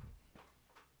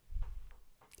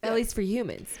 At least for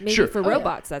humans. Maybe sure. For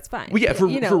robots, that's fine. Well, yeah, for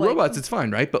robots, it's fine,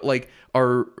 right? But like,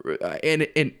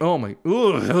 it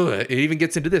even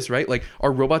gets into this, right? Like,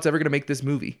 are robots ever going to make this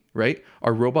movie, right?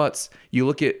 Are robots, you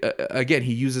look at, again,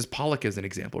 he uses Pollock as an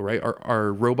example, right?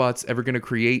 Are robots ever going to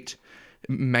create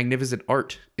magnificent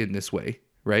art in this way,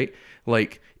 right?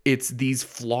 Like, it's these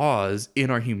flaws in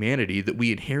our humanity that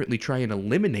we inherently try and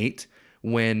eliminate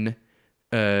when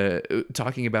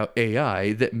talking about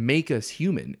AI that make us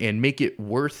human and make it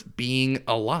worth being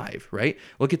alive, right?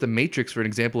 Look at the Matrix for an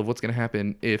example of what's going to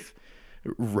happen if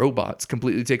robots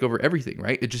completely take over everything,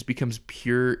 right? It just becomes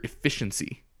pure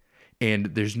efficiency, and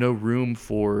there's no room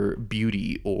for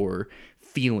beauty or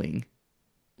feeling.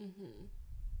 Mm-hmm.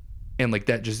 And like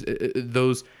that, just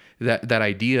that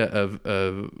idea of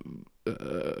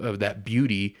that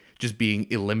beauty just being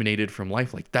eliminated from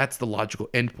life, like that's the logical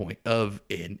endpoint of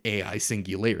an AI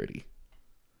singularity.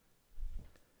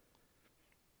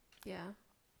 Yeah.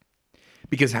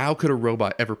 Because how could a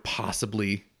robot ever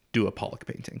possibly do a Pollock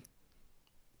painting?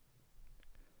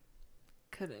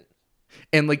 couldn't.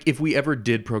 And like, if we ever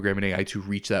did program an AI to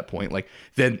reach that point, like,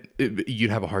 then you'd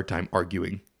have a hard time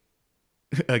arguing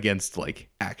against like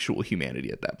actual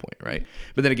humanity at that point, right?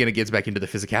 But then again, it gets back into the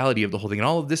physicality of the whole thing, and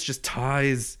all of this just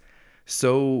ties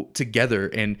so together,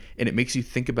 and it makes you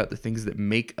think about the things that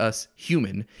make us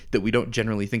human that we don't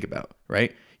generally think about,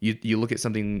 right? You look at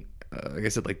something like I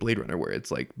said, like Blade Runner, where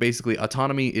it's like basically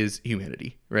autonomy is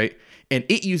humanity, right? And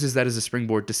it uses that as a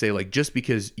springboard to say, like, just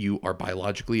because you are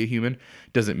biologically a human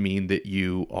doesn't mean that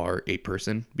you are a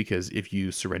person, because if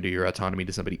you surrender your autonomy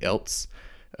to somebody else,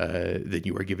 then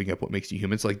you are giving up what makes you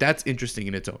human. So like, that's interesting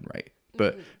in its own right.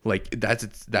 But like, that's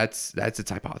its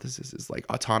hypothesis, is like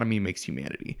autonomy makes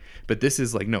humanity. But this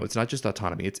is like, no, it's not just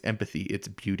autonomy. It's empathy, it's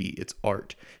beauty, it's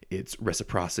art, it's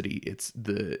reciprocity, it's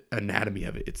the anatomy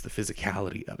of it, it's the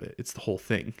physicality of it, it's the whole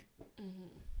thing.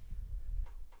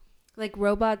 Like,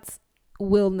 robots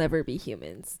will never be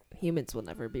humans. Humans will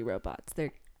never be robots.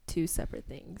 They're two separate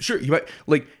things. Sure, you might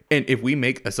like, and if we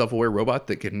make a self-aware robot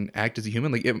that can act as a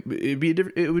human, like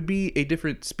it would be a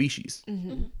different species.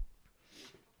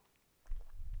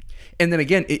 And then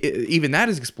again, even that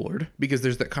is explored, because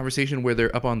there's that conversation where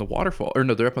they're up on the waterfall, or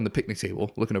no, they're up on the picnic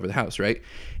table looking over the house, right?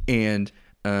 And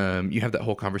you have that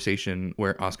whole conversation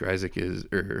where Oscar Isaac is,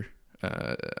 or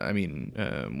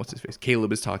what's his face?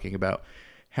 Caleb is talking about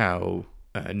how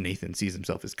Nathan sees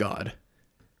himself as God,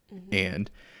 and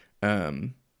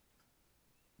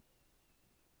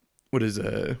what does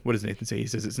Nathan say? He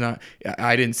says, it's not,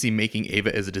 I didn't see making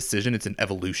Ava as a decision, it's an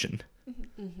evolution.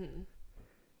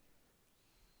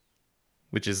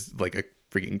 Which is like a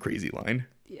freaking crazy line.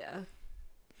 Yeah.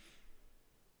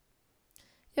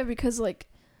 Yeah, because like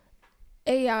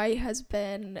AI has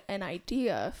been an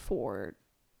idea for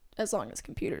as long as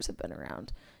computers have been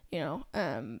around. You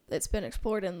know, it's been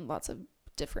explored in lots of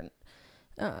different,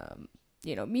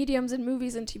 mediums and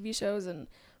movies and TV shows,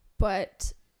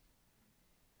 but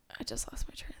I just lost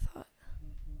my train of thought.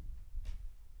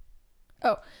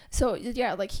 Oh, so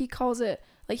yeah, like he calls it,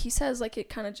 like he says, like it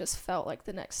kind of just felt like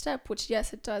the next step, which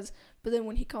yes, it does. But then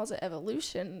when he calls it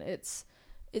evolution, is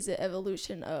it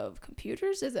evolution of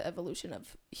computers? Is it evolution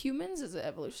of humans? Is it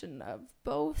evolution of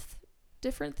both?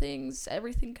 Different things,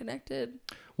 everything connected.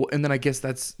 Well, and then I guess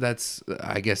that's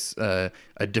a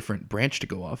different branch to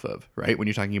go off of, right? When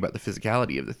you're talking about the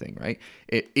physicality of the thing, right?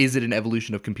 Is it an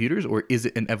evolution of computers, or is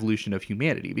it an evolution of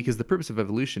humanity? Because the purpose of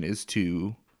evolution is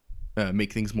to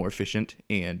make things more efficient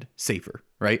and safer,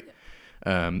 right?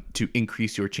 To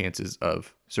increase your chances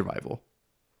of survival.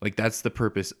 Like, that's the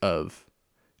purpose of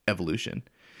evolution.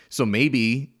 So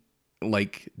maybe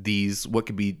like these, what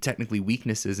could be technically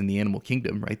weaknesses in the animal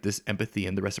kingdom, right? This empathy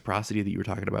and the reciprocity that you were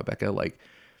talking about, Becca, like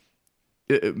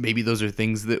maybe those are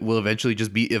things that will eventually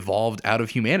just be evolved out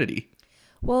of humanity.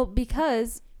 Well,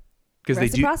 because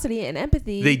reciprocity and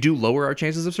empathy, they do lower our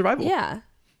chances of survival. Yeah.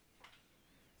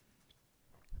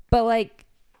 But like,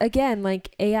 again,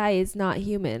 like AI is not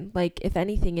human. Like, if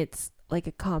anything, it's like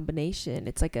a combination.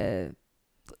 It's like a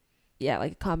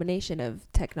combination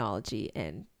of technology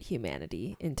and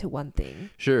humanity into one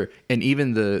thing. Sure. And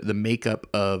even the makeup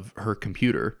of her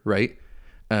computer, right?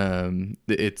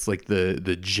 It's like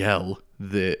the gel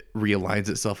that realigns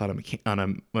itself on a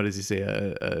what does he say,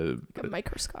 a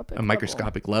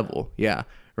microscopic level. Yeah,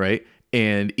 right.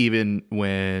 And even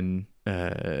when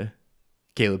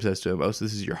Caleb says to him, "Oh, so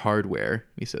this is your hardware,"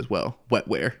 he says, "Well,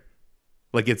 wetware."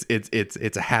 Like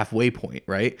it's a halfway point,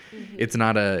 right? Mm-hmm. It's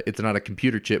not a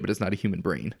computer chip, but it's not a human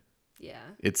brain. Yeah.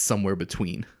 It's somewhere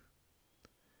between.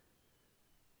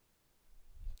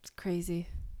 It's crazy.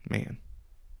 Man.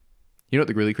 You know what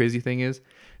the really crazy thing is?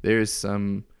 There's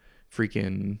some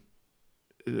freaking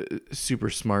super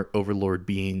smart overlord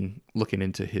being looking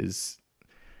into his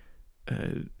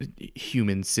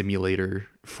human simulator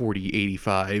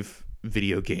 4085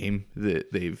 video game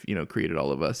that they've, created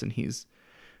all of us, and he's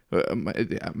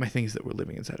my thing is that we're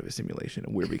living inside of a simulation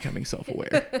and we're becoming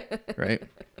self-aware, right?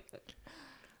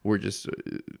 We're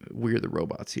the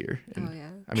robots here. And, oh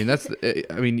yeah. I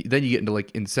mean, then you get into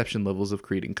like Inception levels of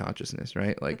creating consciousness,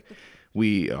 right? Like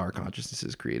our consciousness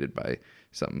is created by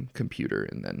some computer,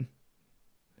 and then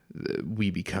we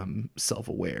become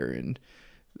self-aware and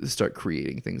start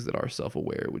creating things that are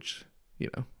self-aware, which,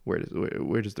 where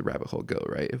does the rabbit hole go,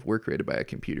 right? If we're created by a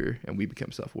computer and we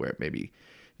become self-aware, maybe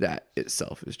that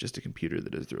itself is just a computer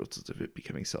that is the results of it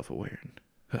becoming self-aware.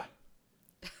 And,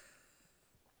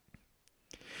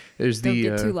 There's Don't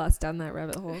get too lost down that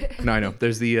rabbit hole. No, I know.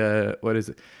 There's the what is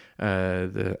it?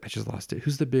 I just lost it.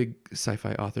 Who's the big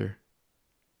sci-fi author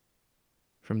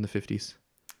from the 50s?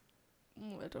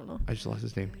 I don't know. I just lost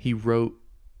his name. He wrote.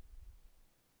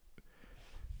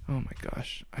 Oh my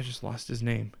gosh, I just lost his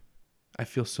name. I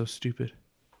feel so stupid.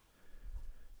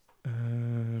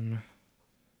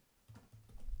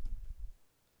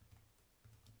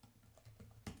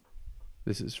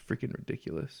 This is freaking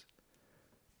ridiculous.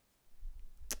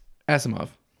 Asimov.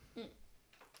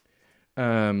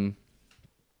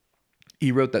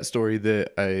 He wrote that story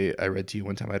that I read to you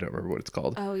one time. I don't remember what it's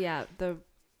called. Oh yeah, the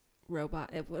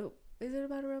robot. Is it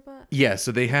about a robot? Yeah,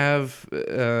 so they have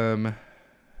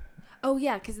Oh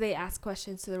yeah, because they ask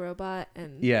questions to the robot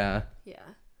and yeah. yeah.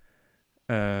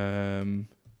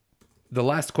 The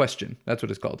Last Question. That's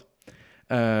what it's called.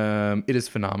 It is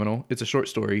phenomenal. It's a short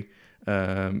story.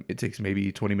 It takes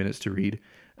maybe 20 minutes to read.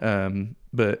 And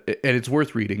it's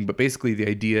worth reading, but basically the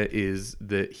idea is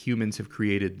that humans have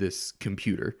created this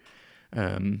computer.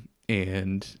 And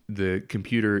the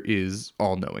computer is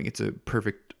all knowing. It's a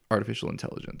perfect artificial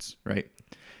intelligence, right?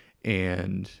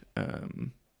 And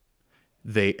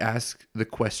they ask the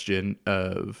question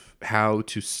of how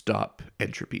to stop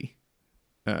entropy,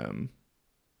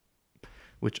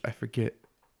 which I forget.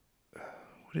 How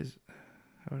would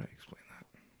I explain that?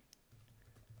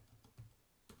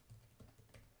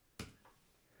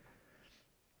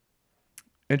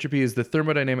 Entropy is the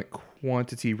thermodynamic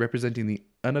quantity representing the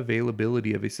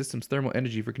unavailability of a system's thermal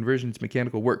energy for conversion into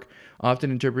mechanical work,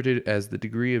 often interpreted as the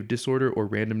degree of disorder or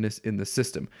randomness in the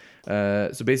system.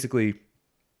 So basically,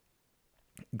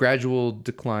 gradual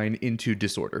decline into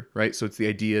disorder, right? So it's the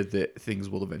idea that things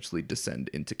will eventually descend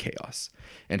into chaos.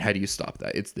 And how do you stop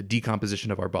that? It's the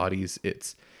decomposition of our bodies.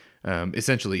 It's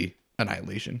essentially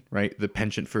annihilation, right? The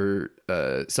penchant for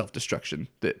self-destruction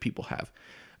that people have.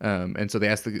 And so they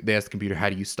ask the computer, how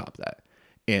do you stop that?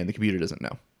 And the computer doesn't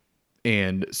know.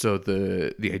 And so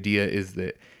the idea is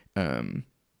that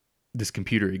this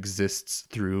computer exists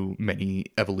through many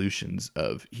evolutions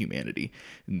of humanity.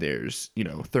 And there's,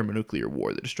 thermonuclear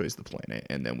war that destroys the planet.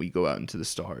 And then we go out into the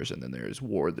stars, and then there's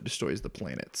war that destroys the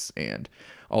planets and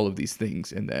all of these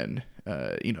things. And then,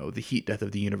 the heat death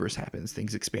of the universe happens.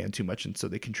 Things expand too much, and so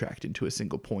they contract into a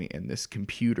single point. And this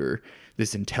computer,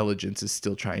 this intelligence, is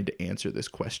still trying to answer this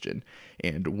question.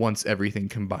 And once everything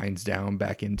combines down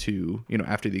back into,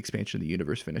 after the expansion of the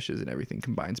universe finishes and everything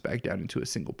combines back down into a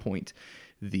single point,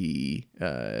 the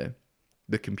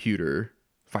computer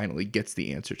finally gets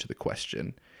the answer to the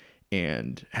question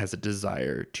and has a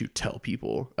desire to tell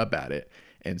people about it.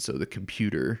 And so the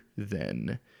computer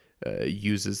then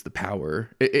uses the power.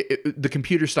 The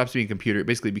computer stops being a computer. It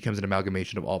basically becomes an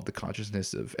amalgamation of all of the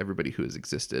consciousness of everybody who has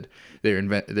existed.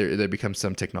 There becomes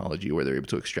some technology where they're able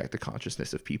to extract the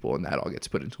consciousness of people, and that all gets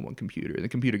put into one computer. And the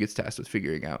computer gets tasked with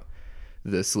figuring out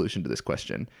the solution to this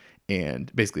question.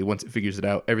 And basically, once it figures it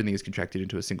out, everything is contracted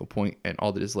into a single point, and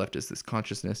all that is left is this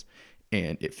consciousness,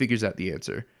 and it figures out the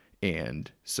answer.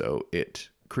 And so it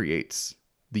creates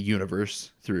the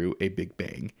universe through a big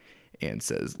bang and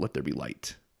says, let there be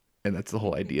light. And that's the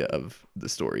whole idea of the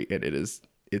story. And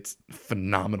it's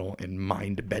phenomenal and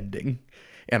mind bending.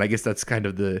 And I guess that's kind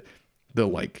of the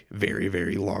like very,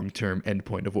 very long-term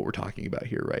endpoint of what we're talking about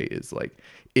here, right? Is like,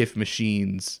 if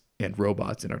machines and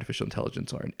robots and artificial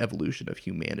intelligence are an evolution of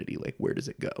humanity, like, where does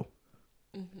it go?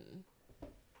 Mm-hmm.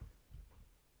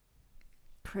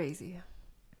 Crazy.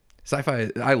 Sci-fi,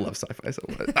 I love sci-fi so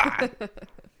much.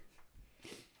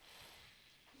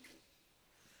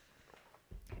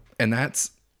 And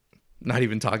that's not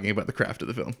even talking about the craft of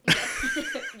the film.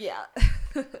 Yeah.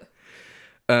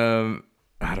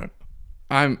 I don't.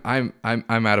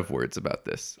 I'm out of words about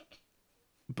this,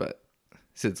 but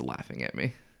Sid's laughing at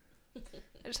me.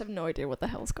 I just have no idea what the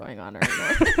hell's going on right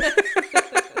now.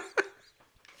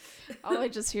 All I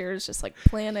just hear is just like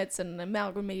planets and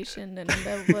amalgamation and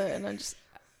and I'm just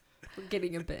We're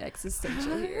getting a bit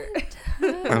existential here.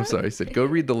 I'm sorry, Sid. Go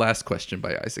read The Last Question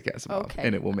by Isaac Asimov, Okay,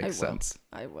 and it will make sense.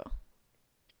 I will.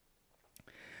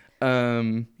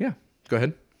 Yeah. Go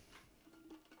ahead.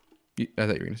 I thought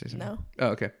you were going to say something. No. Oh,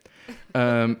 okay.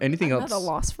 Anything I'm else? at a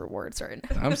loss for words right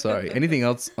now. I'm sorry. Anything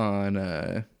else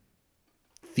on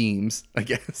themes, I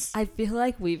guess? I feel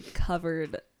like we've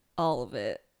covered all of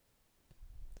it.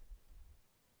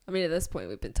 I mean, at this point,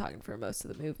 we've been talking for most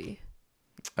of the movie.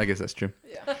 I guess that's true.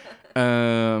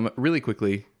 Yeah. Really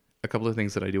quickly, a couple of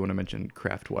things that I do want to mention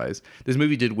craft-wise. This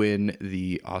movie did win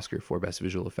the Oscar for Best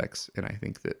Visual Effects, and I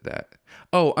think that...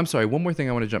 Oh, I'm sorry. One more thing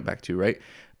I want to jump back to, right?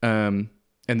 And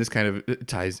this kind of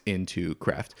ties into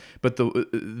craft, but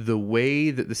the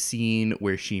way that the scene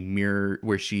where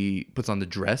she puts on the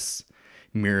dress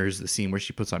mirrors the scene where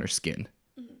she puts on her skin,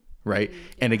 right? Yeah.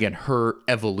 And again, her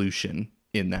evolution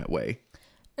in that way.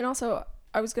 And also,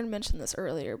 I was going to mention this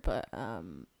earlier, but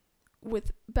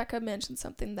with Becca mentioned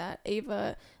something that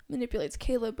Ava manipulates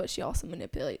Caleb, but she also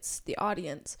manipulates the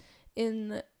audience.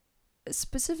 In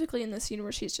specifically in the scene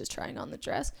where she's just trying on the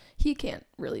dress, he can't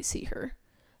really see her.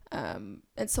 And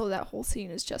so that whole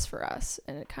scene is just for us.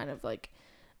 And it kind of like,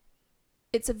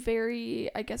 it's a very,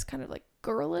 I guess, kind of like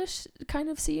girlish kind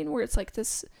of scene where it's like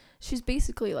this, she's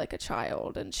basically like a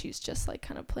child and she's just like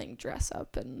kind of playing dress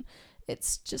up, and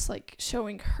it's just like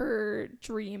showing her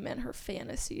dream and her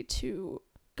fantasy to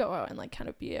go out and like kind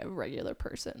of be a regular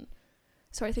person.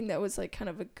 So I think that was like kind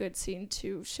of a good scene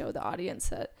to show the audience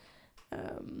that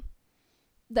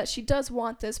that she does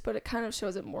want this, but it kind of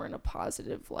shows it more in a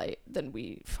positive light than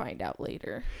we find out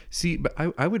later. See, but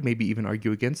I would maybe even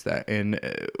argue against that, and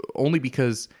only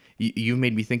because you've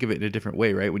made me think of it in a different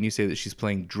way, right? When you say that she's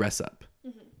playing dress up,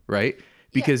 right?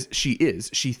 Because she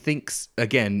thinks,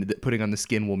 again, that putting on the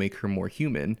skin will make her more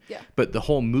human. Yeah. But the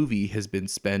whole movie has been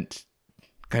spent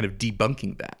kind of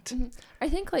debunking that. I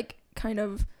think like kind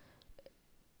of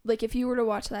like if you were to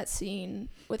watch that scene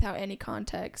without any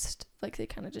context, like they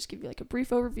kind of just give you like a brief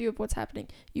overview of what's happening.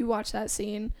 You watch that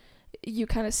scene, you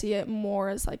kind of see it more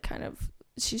as like kind of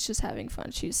she's just having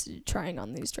fun. She's trying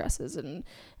on these dresses and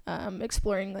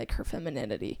exploring like her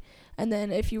femininity. And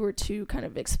then if you were to kind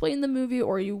of explain the movie,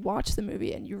 or you watch the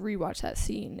movie and you rewatch that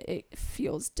scene, it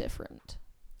feels different.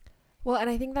 Well,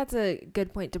 and I think that's a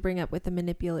good point to bring up with the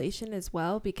manipulation as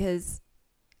well, because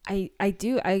I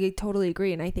totally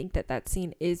agree. And I think that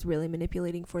scene is really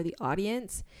manipulating for the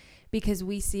audience, because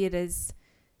we see it as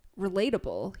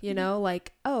relatable, you know,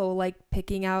 like, oh, like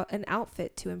picking out an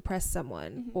outfit to impress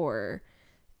someone, or,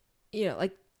 you know,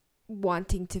 like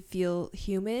wanting to feel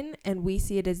human. And we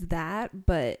see it as that,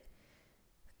 but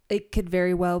it could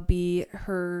very well be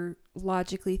her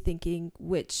logically thinking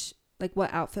which, like,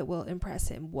 what outfit will impress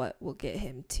him, what will get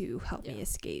him to help me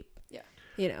escape. Yeah.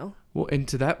 You know? Well, and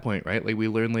to that point, right? Like we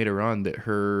learn later on that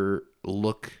her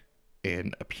look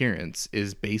and appearance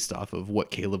is based off of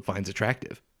what Caleb finds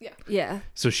attractive. Yeah. Yeah.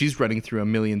 So she's running through a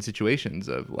million situations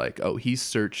of like, oh, he's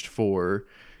searched for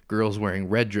girls wearing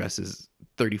red dresses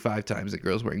 35 times and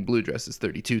girls wearing blue dresses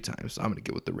 32 times. So I'm going to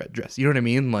get with the red dress. You know what I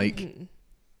mean? Like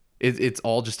it's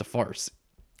all just a farce.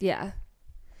 Yeah.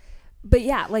 But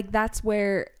yeah, like that's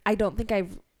where I don't think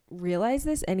I've realized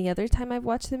this any other time I've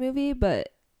watched the movie, but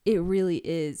it really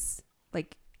is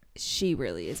like she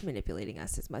really is manipulating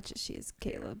us as much as she is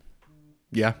Caleb.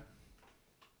 Yeah.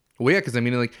 Well, yeah, because I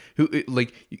mean,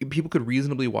 people could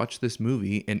reasonably watch this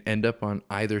movie and end up on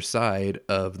either side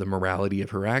of the morality of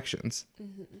her actions.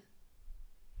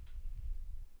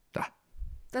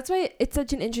 That's why it's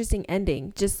such an interesting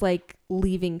ending, just like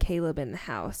leaving Caleb in the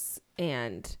house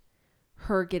and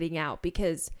her getting out,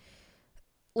 because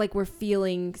like we're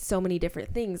feeling so many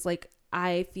different things. Like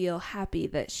I feel happy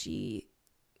that she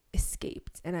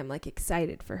escaped and I'm like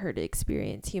excited for her to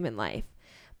experience human life.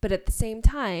 But at the same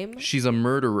time, she's a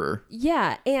murderer.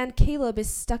 Yeah. And Caleb is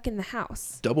stuck in the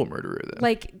house. Double murderer then.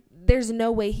 Like there's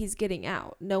no way he's getting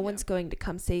out. No one's going to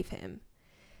come save him.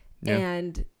 Yeah.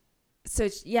 And so,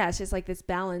 it's just like this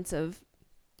balance of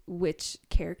which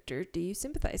character do you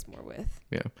sympathize more with?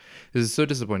 Yeah. This is so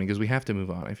disappointing because we have to move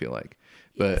on, I feel like.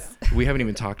 But we haven't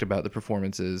even talked about the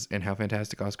performances and how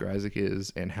fantastic Oscar Isaac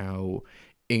is and how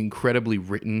incredibly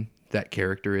written that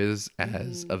character is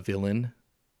as a villain.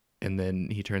 And then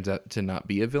he turns out to not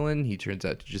be a villain. He turns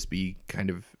out to just be kind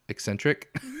of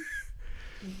eccentric.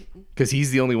 Because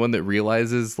he's the only one that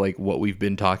realizes like what we've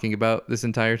been talking about this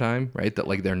entire time, right? That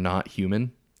like they're not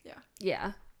human.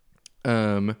 Yeah.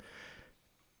 But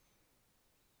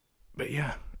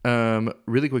yeah.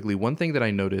 Really quickly, one thing that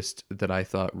I noticed that I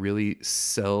thought really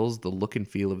sells the look and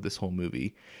feel of this whole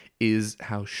movie is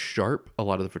how sharp a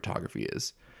lot of the photography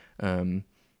is.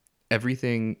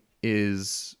 Everything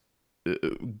is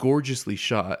gorgeously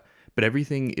shot, but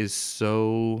everything is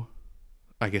so,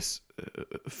 I guess,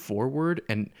 forward,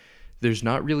 and there's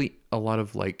not really a lot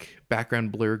of like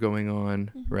background blur going on,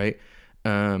 right?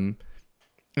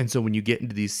 And so when you get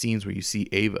into these scenes where you see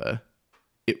Ava,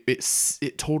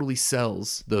 it totally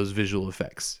sells those visual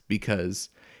effects because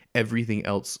everything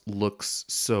else looks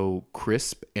so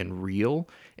crisp and real,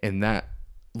 and that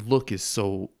look is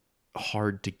so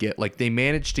hard to get. Like they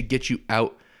managed to get you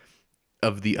out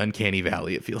of the uncanny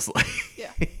valley, it feels like.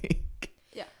 Yeah.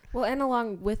 Yeah. Well, and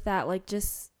along with that, like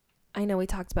just, I know we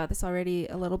talked about this already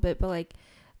a little bit, but like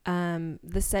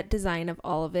the set design of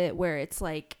all of it, where it's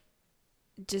like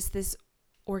just this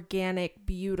organic,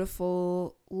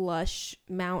 beautiful, lush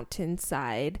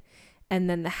mountainside, and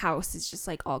then the house is just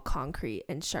like all concrete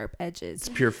and sharp edges. It's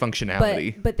pure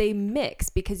functionality. But they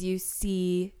mix because you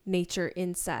see nature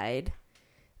inside,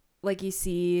 like you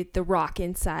see the rock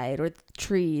inside, or the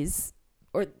trees,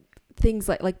 or things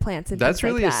like plants and that's things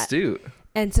really like that. astute.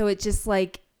 And so it just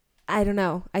like I don't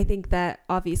know. I think that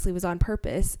obviously was on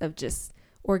purpose of just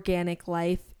organic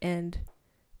life and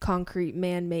concrete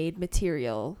man-made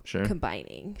material Sure.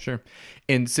 combining. Sure.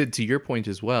 And Sid, to your point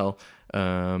as well,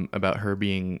 about her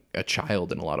being a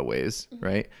child in a lot of ways,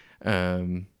 right?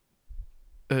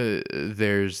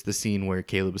 There's the scene where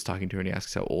Caleb was talking to her and he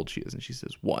asks how old she is, and she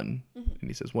says 1. And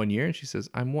he says 1 year, and she says,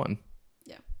 I'm 1.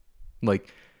 Yeah.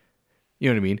 Like, you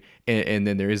know what I mean? And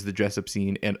then there is the dress up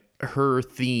scene, and her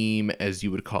theme, as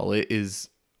you would call it, is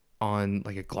on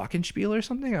like a glockenspiel or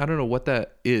something. I don't know what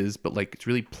that is, but like it's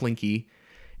really plinky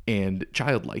and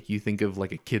childlike. You think of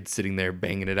like a kid sitting there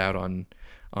banging it out on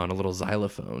a little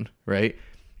xylophone, right?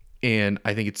 And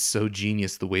I think it's so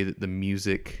genius the way that the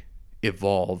music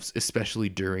evolves, especially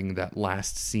during that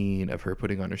last scene of her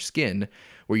putting on her skin,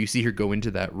 where you see her go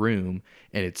into that room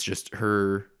and it's just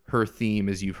her theme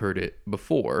as you've heard it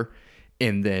before,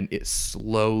 and then it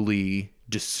slowly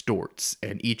distorts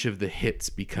and each of the hits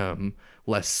become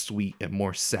less sweet and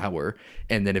more sour,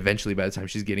 and then eventually by the time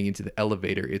she's getting into the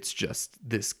elevator, it's just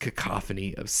this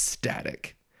cacophony of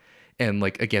static. And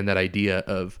like, again, that idea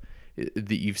of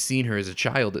that you've seen her as a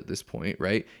child at this point,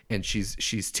 right? And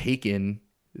she's taken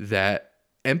that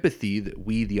empathy that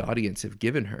we, the audience, have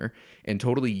given her and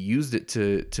totally used it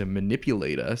to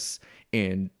manipulate us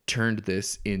and turned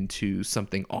this into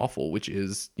something awful, which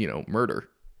is, murder.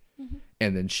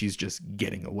 And then she's just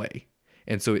getting away.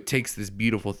 And so it takes this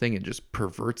beautiful thing and just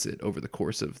perverts it over the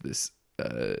course of this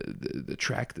the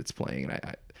track that's playing.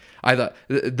 And I thought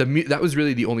that was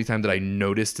really the only time that I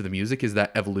noticed the music, is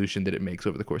that evolution that it makes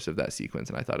over the course of that sequence.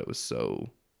 And I thought it was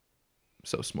so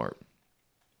smart.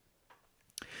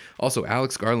 Also,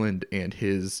 Alex Garland and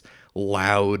his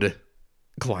loud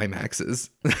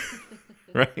climaxes,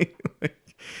 right?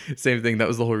 Same thing. That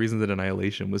was the whole reason that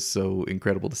Annihilation was so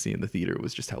incredible to see in the theater,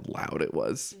 was just how loud it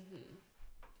was.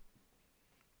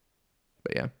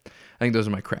 But yeah, I think those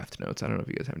are my craft notes. I don't know if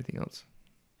you guys have anything else.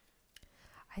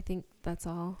 I think that's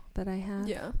all that I have.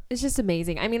 Yeah. It's just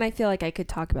amazing. I mean, I feel like I could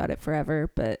talk about it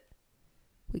forever, but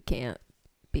we can't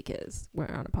because we're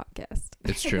on a podcast.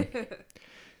 It's true.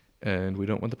 And we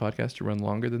don't want the podcast to run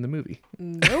longer than the movie.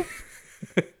 Nope.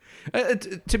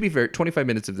 To be fair, 25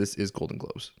 minutes of this is Golden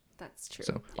Globes. That's true.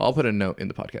 So I'll put a note in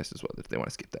the podcast as well if they want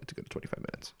to skip that to go to 25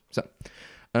 minutes. So,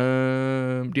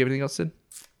 do you have anything else, Sid?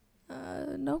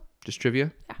 No. Just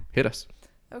trivia? Yeah. Hit us.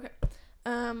 Okay.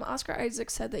 Oscar Isaac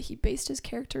said that he based his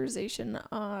characterization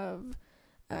of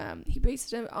he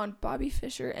based it on Bobby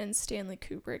Fischer and Stanley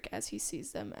Kubrick, as he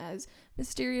sees them as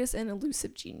mysterious and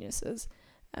elusive geniuses.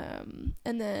 And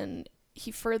then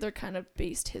he further kind of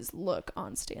based his look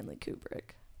on Stanley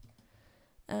Kubrick.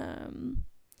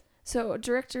 So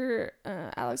director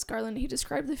Alex Garland, he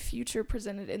described the future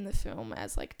presented in the film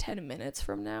as like 10 minutes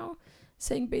from now,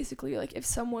 saying basically like if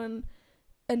someone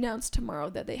announced tomorrow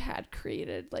that they had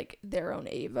created like their own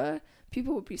Ava,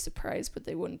 people would be surprised, but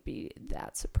they wouldn't be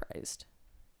that surprised.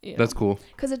 That's cool.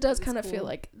 Because it does kind of feel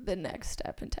like the next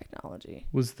step in technology.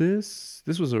 Was this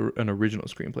was an original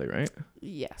screenplay, right?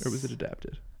 Yes. Or was it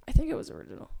adapted? I think it was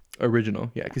original.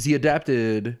 Original, yeah, because he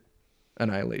adapted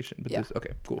Annihilation. But Yeah.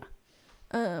 okay, cool.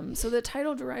 So the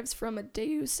title derives from a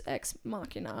Deus ex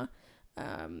machina,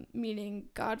 meaning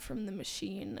God from the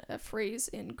machine, a phrase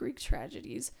in Greek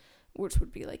tragedies, which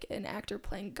would be like an actor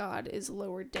playing God is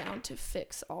lowered down to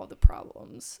fix all the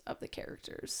problems of the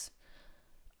characters.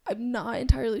 I'm not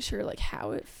entirely sure like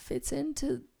how it fits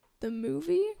into the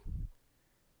movie.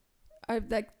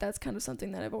 That's kind of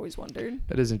something that I've always wondered.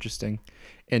 That is interesting.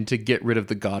 And to get rid of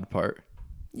the God part,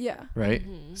 Yeah. right?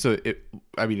 So it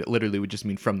literally would just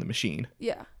mean from the machine.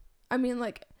 Yeah. I mean,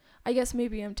 like, I guess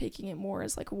maybe I'm taking it more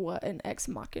as like what an ex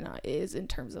machina is in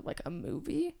terms of like a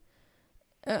movie.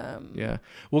 Yeah.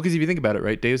 Well, because if you think about it,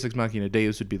 right, Deus ex machina,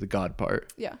 Deus would be the God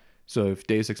part. Yeah. So if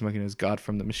Deus ex machina is God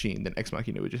from the machine, then ex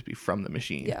machina would just be from the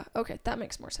machine. Yeah. Okay. That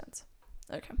makes more sense.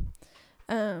 Okay.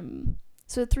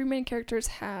 So the three main characters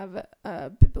have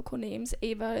biblical names.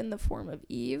 Ava in the form of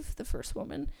Eve, the first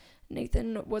woman.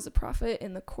 Nathan was a prophet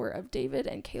in the court of David,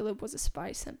 and Caleb was a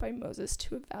spy sent by Moses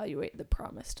to evaluate the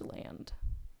promised land.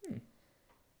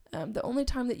 The only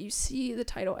time that you see the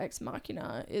title Ex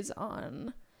Machina is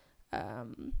on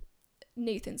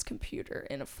Nathan's computer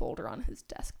in a folder on his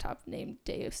desktop named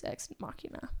Deus Ex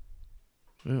Machina.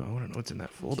 Ooh, I want to know what's in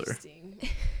that folder. Interesting.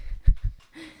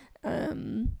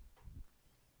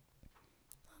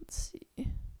 Let's see.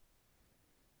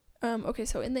 Okay,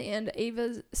 so in the end,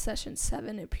 Ava's Session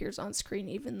 7 appears on screen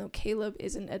even though Caleb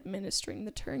isn't administering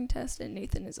the Turing test and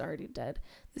Nathan is already dead.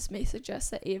 This may suggest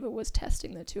that Ava was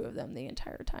testing the two of them the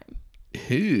entire time.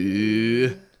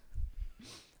 Ooh.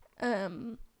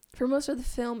 For most of the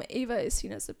film, Ava is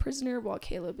seen as the prisoner while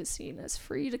Caleb is seen as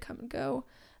free to come and go.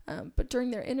 But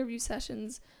during their interview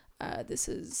sessions, this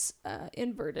is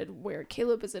inverted, where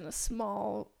Caleb is in a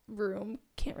small room,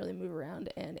 can't really move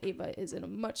around, and Ava is in a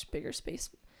much bigger space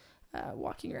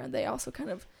walking around. They also kind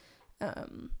of...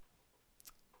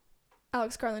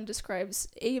 Alex Garland describes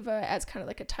Ava as kind of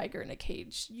like a tiger in a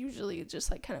cage, usually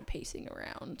just like kind of pacing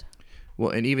around.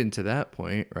 Well, and even to that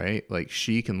point, right? Like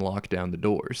she can lock down the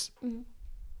doors,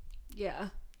 Yeah.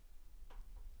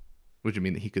 which would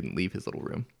mean that he couldn't leave his little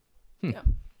room. Yeah.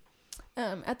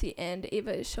 At the end,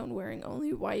 Ava is shown wearing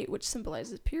only white, which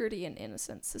symbolizes purity and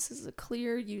innocence. This is a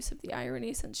clear use of the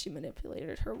irony since she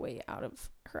manipulated her way out of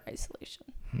her isolation.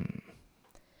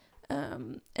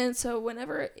 And so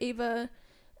whenever Ava,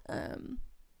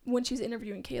 when she's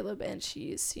interviewing Caleb and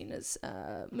she is seen as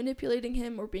manipulating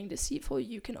him or being deceitful,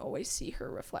 you can always see her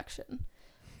reflection.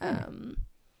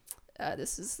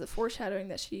 This is the foreshadowing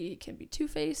that she can be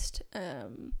two-faced,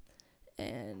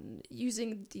 and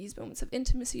using these moments of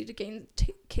intimacy to gain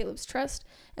Caleb's trust,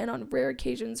 and on rare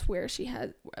occasions where she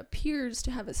appears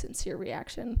to have a sincere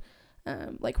reaction,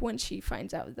 like when she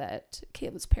finds out that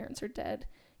Caleb's parents are dead,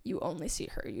 you only see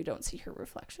her, you don't see her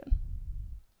reflection.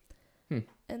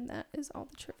 And that is all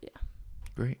the trivia.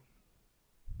 Great.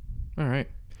 All right.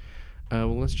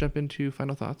 Well, let's jump into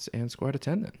final thoughts and score out of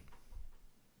 10 then.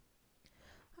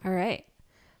 All right.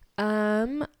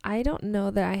 I don't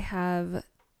know that I have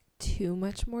too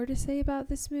much more to say about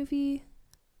this movie.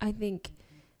 I think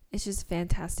it's just a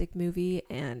fantastic movie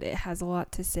and it has a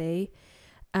lot to say.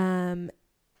 And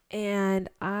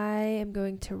I am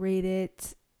going to rate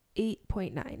it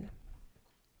 8.9.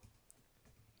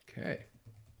 Okay.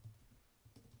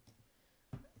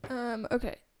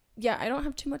 Okay. Yeah, I don't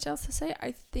have too much else to say.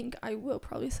 I think I will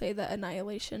probably say that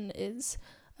Annihilation is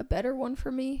a better one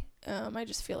for me. I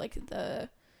just feel like the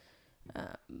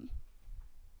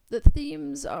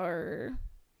themes are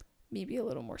maybe a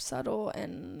little more subtle,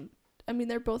 and I mean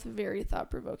they're both very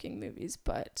thought-provoking movies,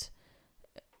 but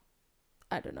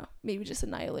I don't know, maybe just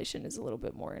Annihilation is a little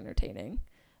bit more entertaining.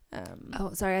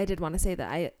 Sorry, I did want to say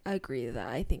that I agree that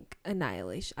I think I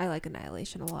like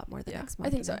Annihilation a lot more than Ex Machina.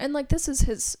 I think so. And like this is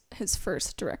his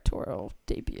first directorial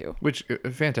debut. Which,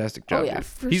 a fantastic job. Oh, yeah, dude.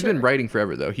 for He's been sure. writing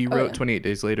forever though. He wrote yeah. 28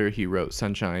 Days Later. He wrote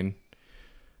Sunshine.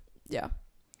 Yeah.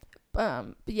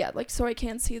 But yeah, like, so I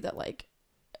can see that, like,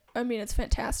 I mean, it's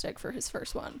fantastic for his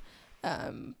first one.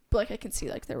 But like I can see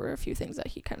like there were a few things that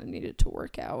he kind of needed to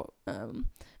work out,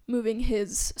 moving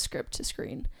his script to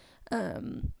screen.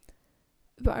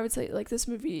 But I would say like this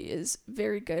movie is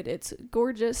very good. It's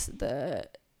gorgeous. The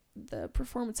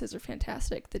performances are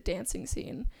fantastic. The dancing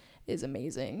scene is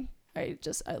amazing. I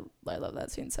love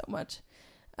that scene so much.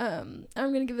 I'm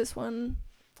gonna give this one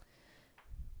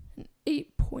an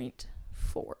 8.4.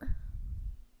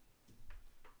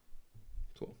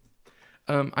 Cool.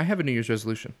 I have a New Year's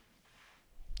resolution.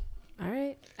 All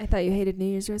right. I thought you hated New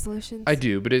Year's resolutions. I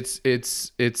do, but it's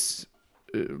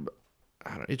I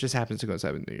don't know, it just happens to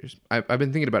coincide with New Year's. I've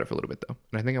been thinking about it for a little bit though,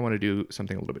 and I think I want to do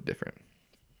something a little bit different.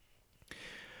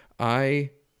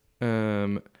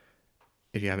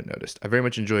 If you haven't noticed, I very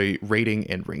much enjoy rating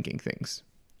and ranking things,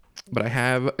 but I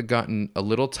have gotten a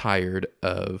little tired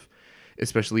of,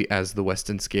 especially as the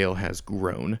Weston scale has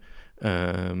grown,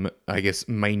 I guess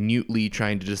minutely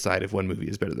trying to decide if one movie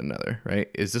is better than another, right?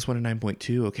 Is this one a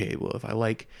 9.2? Okay, well, if I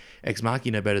like Ex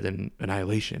Machina better than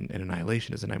Annihilation, and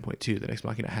Annihilation is a 9.2, then Ex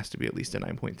Machina has to be at least a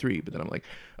 9.3. But then I'm like,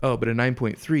 oh, but a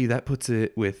 9.3, that puts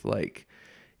it with like,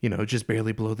 you know, just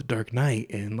barely below The Dark Knight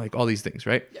and like all these things,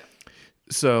 right? Yeah.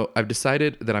 So I've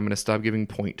decided that I'm going to stop giving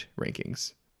point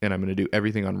rankings, and I'm going to do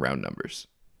everything on round numbers.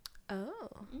 Oh.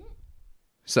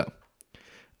 So,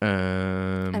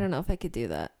 I don't know if I could do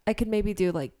that. I could maybe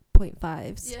do like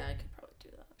 0.5s. Yeah, I could probably do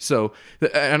that. So,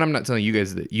 and I'm not telling you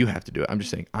guys that you have to do it. I'm just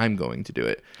saying I'm going to do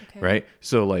it, Okay. right?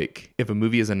 So, like, if a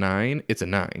movie is a 9, it's a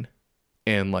 9.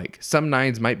 And, like, some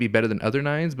 9s might be better than other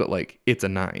 9s, but, like, it's a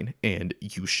 9. And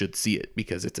you should see it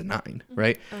because it's a 9,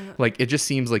 right? Like, it just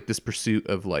seems like this pursuit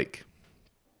of, like,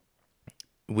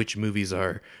 which movies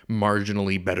are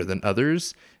marginally better than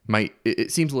others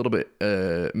it seems a little bit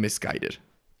misguided,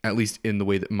 at least in the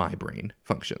way that my brain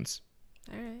functions.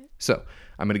 All right. So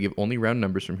I'm going to give only round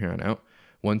numbers from here on out.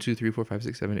 1, 2, 3, 4, 5,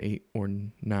 6, 7, 8, or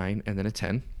 9, and then a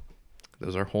 10.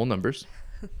 Those are whole numbers,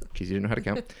 in case you didn't know how to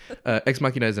count. Ex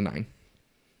Machina is a 9,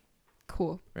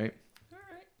 Cool. right? All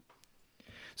right.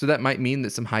 So that might mean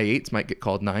that some high 8s might get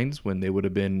called 9s when they would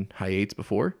have been high 8s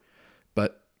before,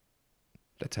 but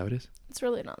that's how it is. It's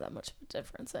really not that much of a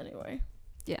difference anyway.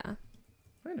 Yeah.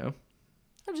 I know.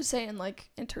 I'm just saying, like,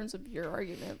 in terms of your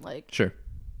argument, like, Sure.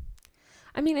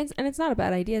 I mean, it's not a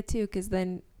bad idea too, because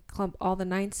then clump all the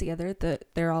 9s together,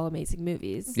 they're all amazing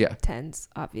movies. Yeah. 10s,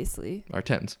 obviously. Our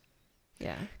 10s.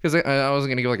 Yeah. Because I wasn't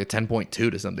going to give like a 10.2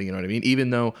 to something, you know what I mean?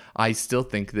 Even though I still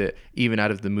think that even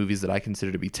out of the movies that I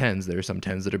consider to be 10s, there are some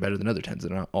 10s that are better than other 10s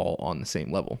that are not all on the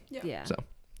same level. Yeah. So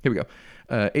here we go.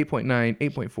 8.9,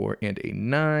 8.4, and a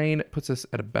 9 puts us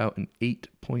at about an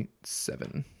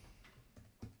 8.7.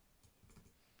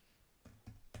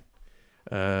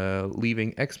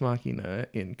 Leaving Ex Machina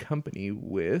in company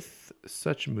with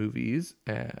such movies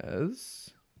as...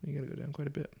 You got to go down quite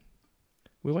a bit.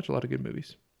 We watch a lot of good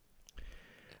movies.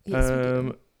 Yes, we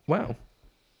do. Wow.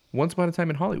 Once Upon a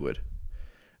Time in Hollywood.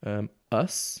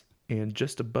 Us and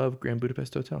just above Grand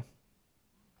Budapest Hotel.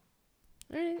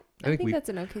 All right. I think that's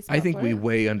an okay spot I think for we it.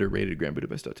 way underrated Grand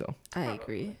Budapest Hotel. I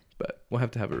agree. But we'll have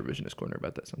to have a revisionist corner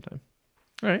about that sometime.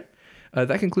 All right.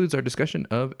 That concludes our discussion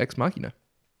of Ex Machina.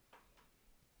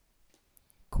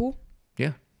 Cool.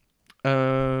 Yeah.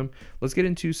 Let's get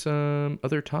into some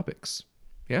other topics.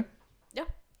 Yeah? Yeah.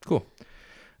 Cool.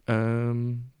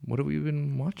 What have we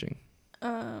been watching?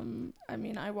 I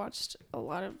mean, I watched a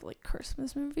lot of like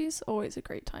Christmas movies. Always a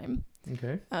great time.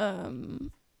 Okay.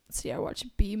 See, I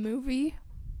watched B Movie.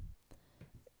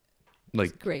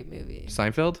 Like Great movie.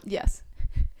 Seinfeld? Yes.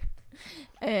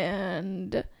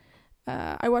 And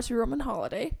I watched Roman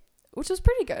Holiday, which was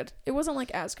pretty good. It wasn't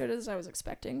like as good as I was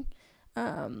expecting.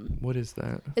 What is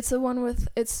that? It's the one with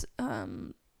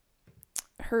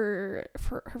her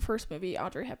first movie,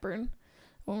 Audrey Hepburn,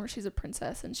 one where she's a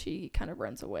princess and she kind of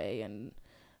runs away and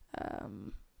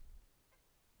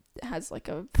has like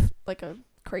a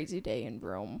crazy day in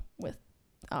Rome with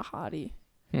a hottie.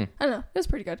 I don't know. It was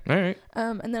pretty good. All right.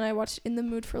 And then I watched In the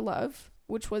Mood for Love,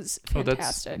 which was Oh, that's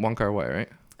fantastic. Wong Kar-wai, right?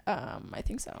 I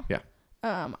think so. Yeah.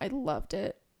 I loved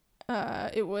it.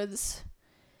 It was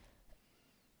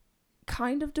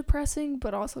kind of depressing,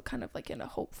 but also kind of like in a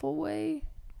hopeful way.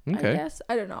 Okay. I guess.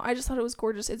 I don't know. I just thought it was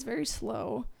gorgeous. It's very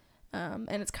slow. And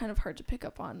it's kind of hard to pick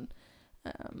up on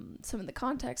some of the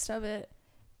context of it.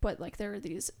 But like there are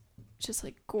these just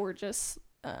like gorgeous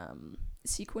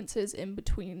sequences in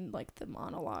between like the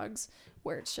monologues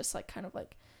where it's just like kind of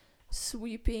like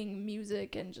sweeping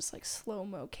music and just like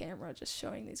slow-mo camera just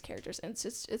showing these characters. And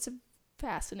it's a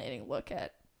fascinating look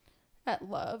at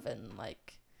love and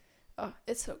like, oh,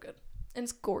 it's so good. And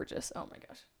it's gorgeous. Oh my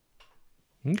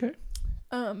gosh. Okay.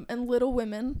 And Little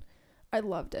Women, I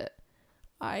loved it.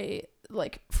 I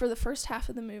like for the first half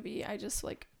of the movie, I just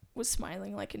like was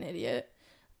smiling like an idiot.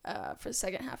 For the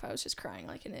second half, I was just crying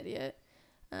like an idiot.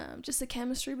 Just the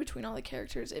chemistry between all the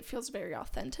characters, it feels very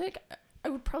authentic. I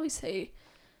would probably say.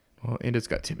 Well, and it's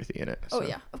got Timothy in it. So. Oh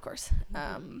yeah, of course.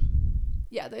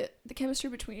 Yeah, the chemistry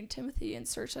between Timothy and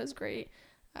Saoirse is great,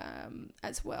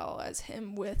 as well as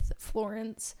him with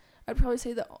Florence. I'd probably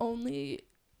say the only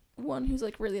one who's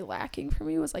like really lacking for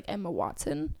me was like Emma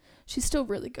Watson. She's still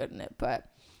really good in it, but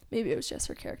maybe it was just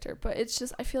her character. But it's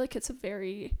just, I feel like it's a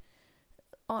very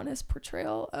honest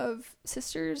portrayal of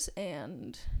sisters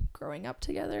and growing up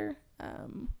together.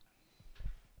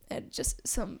 And just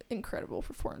some incredible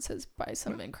performances by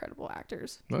some incredible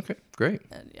actors. Okay, great.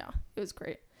 And yeah, it was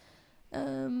great.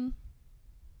 And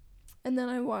then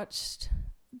I watched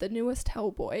the newest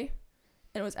Hellboy,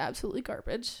 and it was absolutely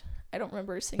garbage. I don't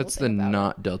remember a single That's thing the about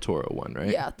not it. Del Toro one,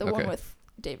 right? Yeah, the okay. one with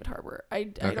David Harbour. I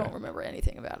don't remember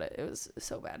anything about it. It was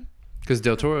so bad. Because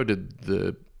Del Toro did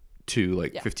the two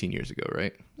like Yeah. 15 years ago,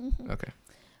 right? Mm-hmm. Okay.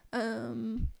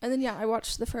 And then yeah, I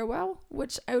watched The Farewell,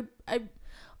 which I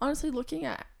honestly, looking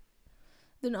at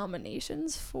the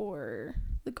nominations for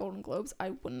the Golden Globes, I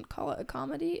wouldn't call it a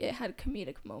comedy. It had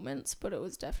comedic moments, but it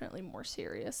was definitely more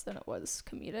serious than it was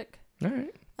comedic. All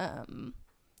right.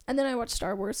 And then I watched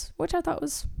Star Wars, which I thought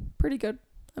was pretty good.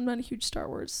 I'm not a huge Star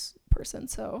Wars person,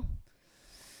 so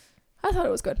I thought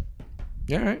it was good.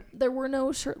 Yeah, all right. There were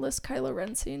no shirtless Kylo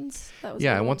Ren scenes. That was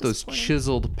Yeah, a I little want those disappointing.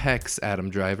 chiseled pecs,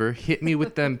 Adam Driver. Hit me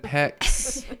with them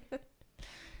pecs.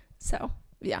 So,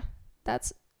 yeah,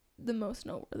 that's the most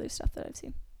noteworthy stuff that I've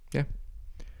seen.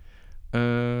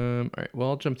 All right. Well,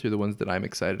 I'll jump through the ones that I'm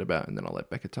excited about, and then I'll let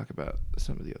Becca talk about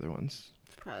some of the other ones.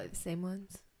 Probably the same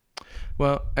ones.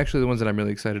 Well, actually, the ones that I'm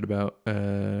really excited about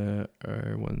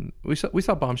are one we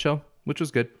saw Bombshell, which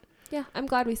was good. Yeah, I'm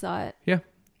glad we saw it.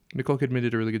 Nicole Kidman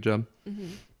did a really good job.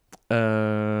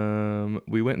 Mm-hmm.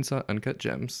 We went and saw Uncut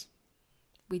Gems,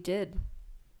 We did.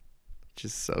 which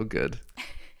is so good.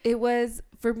 It was,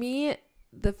 for me,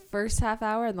 the first half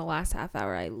hour and the last half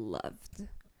hour I loved.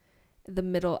 The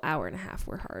middle hour and a half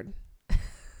were hard.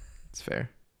 It's fair.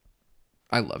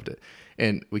 I loved it,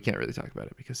 and we can't really talk about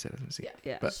it because Sarah doesn't see it.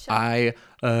 Yeah. But I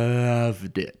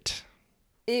loved it.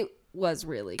 It was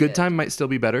really Good Time might still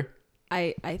be better,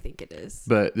 I think it is.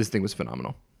 but this thing was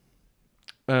phenomenal.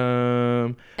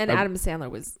 Um. And I- Adam Sandler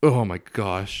was Oh my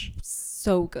gosh.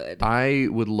 so good. I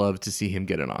would love to see him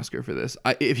get an Oscar for this.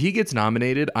 If he gets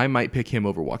nominated, I might pick him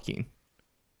over Joaquin.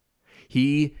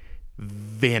 He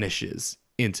vanishes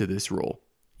into this role.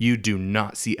 You do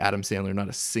not see Adam Sandler not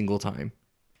a single time.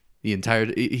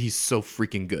 He's so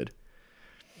freaking good.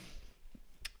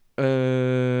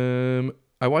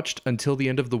 I watched Until the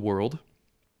End of the World,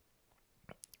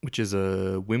 which is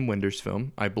a Wim Wenders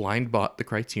film. I blind bought the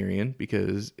Criterion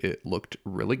because it looked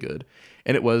really good,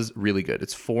 and it was really good.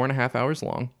 It's 4.5 hours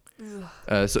long.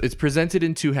 So it's presented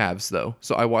in 2 halves though.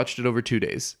 So I watched it over 2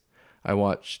 days.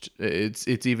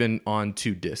 It's even on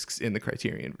 2 discs in the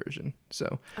Criterion version.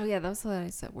 So Oh yeah, that was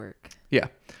hilarious at work. yeah,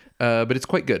 but it's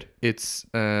quite good. It's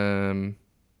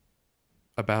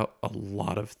about a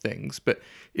lot of things. But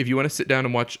if you want to sit down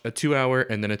and watch a 2-hour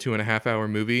and then a 2.5-hour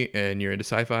movie, and you're into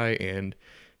sci-fi and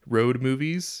road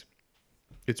movies,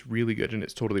 it's really good and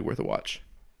it's totally worth a watch.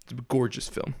 It's a gorgeous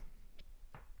film.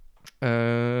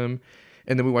 And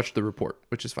then we watched The Report,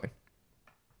 which is fine.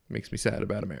 Makes me sad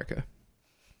about America.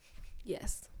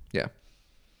 Yes. Yeah.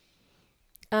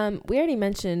 We already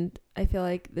mentioned, I feel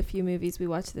like, the few movies we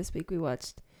watched this week. We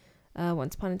watched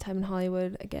Once Upon a Time in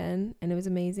Hollywood again, and it was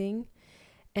amazing.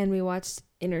 And we watched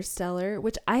Interstellar,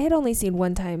 which I had only seen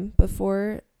one time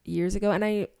before years ago, and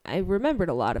I remembered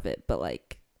a lot of it, but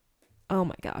like, oh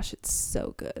my gosh, it's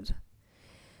so good.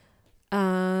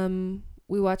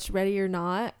 We watched Ready or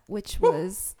Not, which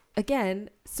was, again,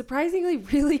 surprisingly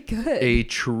really good. A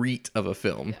treat of a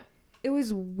film. It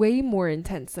was way more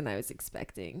intense than I was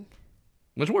expecting.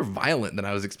 Much more violent than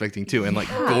I was expecting too, and like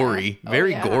Yeah. gory, Oh,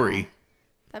 very yeah. gory.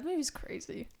 That movie's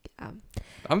crazy.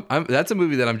 That's a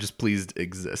movie that I'm just pleased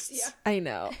exists. Yeah. I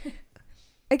know.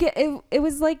 Again, it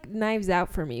was like Knives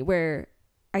Out for me, where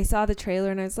I saw the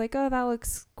trailer and I was like, oh, that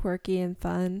looks quirky and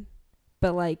fun.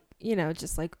 But like,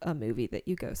 just like a movie that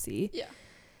you go see. Yeah.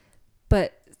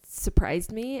 But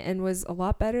surprised me and was a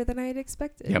lot better than I had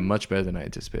expected. Yeah, much better than I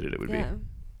anticipated it would be.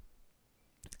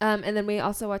 And then we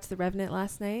also watched The Revenant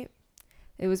last night.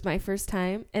 It was my first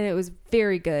time, and it was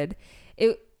very good.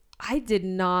 I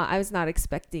was not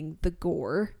expecting the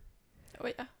gore. Oh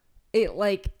yeah.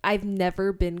 I've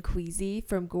never been queasy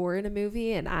from gore in a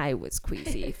movie, and I was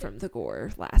queasy from the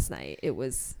gore last night. It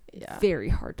was very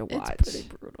hard to watch. It's pretty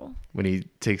brutal. When he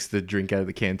takes the drink out of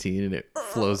the canteen and it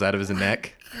flows out of his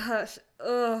neck. Gosh,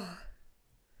 ugh.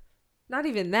 Not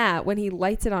even that. When he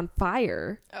lights it on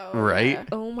fire. Oh, Right? Yeah.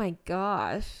 Oh my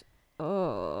gosh.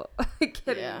 Oh, I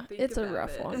can't Yeah, even think it's a about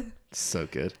rough it. one. So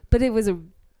good. But it was a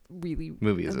really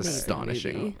Movie is amazing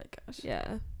astonishing. Oh movie. my gosh.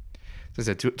 Yeah. As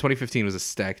I said, 2015 was a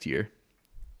stacked year.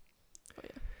 Oh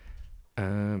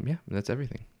yeah. Yeah, that's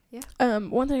everything.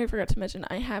 One thing I forgot to mention,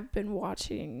 I have been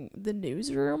watching The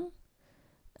Newsroom.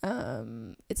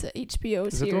 It's a HBO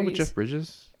Is series. that the one with Jeff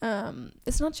Bridges?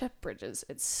 It's not Jeff Bridges.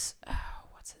 It's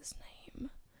what's his name?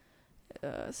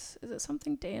 Is it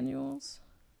something Daniels?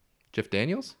 Jeff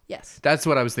Daniels? Yes. That's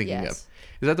what I was thinking of. Yes.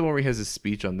 Is that the one where he has his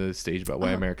speech on the stage about why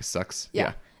Uh-huh. America sucks?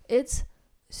 Yeah. It's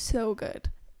so good.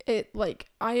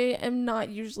 I am not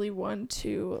usually one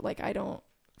to I don't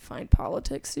find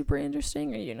politics super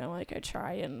interesting, or I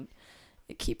try and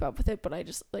keep up with it, but I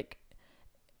just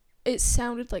it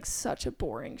sounded like such a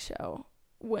boring show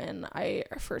when I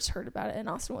first heard about it, and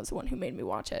Austin was the one who made me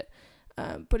watch it.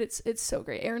 But it's so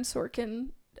great. Aaron Sorkin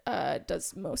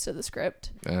does most of the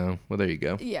script. Oh, well, there you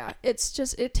go. Yeah, it's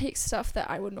just, it takes stuff that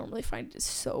I would normally find is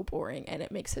so boring, and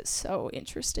it makes it so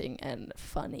interesting and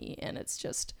funny, and it's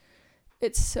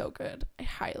so good. I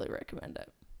highly recommend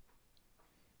it.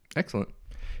 Excellent.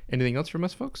 Anything else from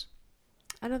us, folks?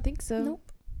 I don't think so.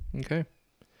 Nope. Okay.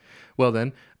 Well,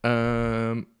 then,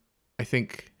 I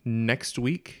think next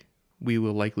week we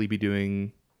will likely be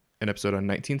doing an episode on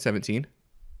 1917,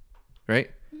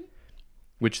 right? Mm-hmm.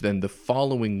 Which then the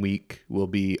following week will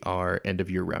be our end of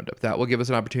year roundup. That will give us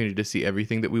an opportunity to see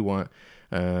everything that we want.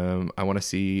 I want to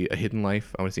see A Hidden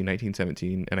Life. I want to see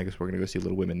 1917, and I guess we're going to go see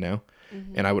Little Women now.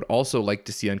 Mm-hmm. And I would also like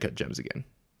to see Uncut Gems again.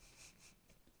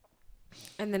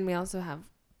 And then we also have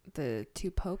the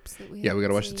Two Popes that we Yeah, we got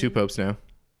to watch The Two Popes now.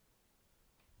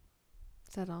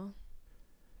 Is that all?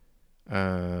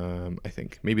 I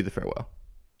think maybe The Farewell,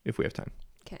 if we have time.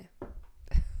 Okay.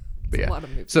 But yeah. A lot of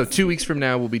movies. So 2 weeks from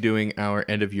now, we'll be doing our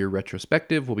end of year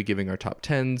retrospective. We'll be giving our top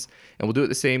 10s, and we'll do it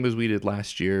the same as we did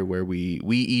last year, where we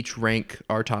each rank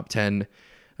our top 10.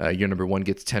 Your number 1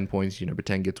 gets 10 points. Your number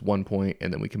 10 gets 1 point,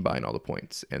 and then we combine all the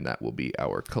points, and that will be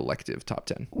our collective top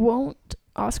 10. Won't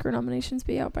Oscar nominations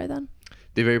be out by then?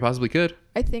 They very possibly could.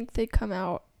 I think they come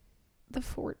out the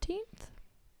 14th.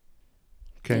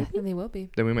 Okay. Yeah, and they will be.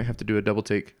 Then we might have to do a double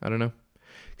take. I don't know.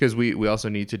 Because we also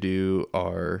need to do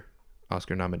our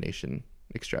Oscar nomination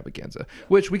extravaganza,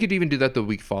 which we could even do that the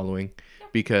week following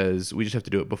because we just have to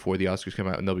do it before the Oscars come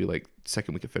out, and they'll be like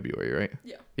second week of February, right?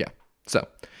 Yeah. So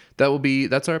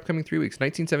that's our upcoming 3 weeks: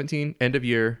 1917, end of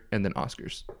year, and then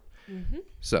Oscars.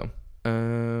 So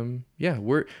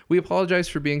we apologize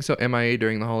for being so MIA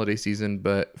during the holiday season,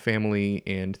 but family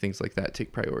and things like that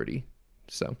take priority.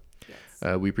 So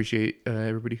we appreciate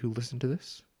everybody who listened to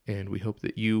this, and we hope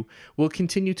that you will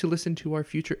continue to listen to our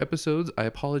future episodes. I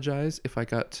apologize if I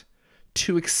got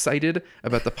too excited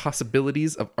about the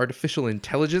possibilities of artificial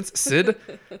intelligence. Sid?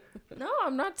 No,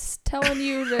 I'm not telling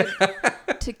you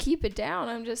to keep it down.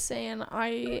 I'm just saying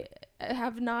I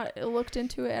have not looked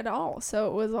into it at all, so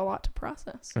it was a lot to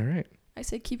process. All right. I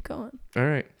say keep going. All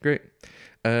right, great.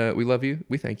 We love you.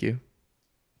 We thank you.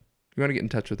 If you want to get in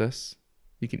touch with us,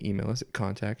 you can email us at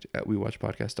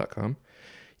contact@wewatchpodcast.com.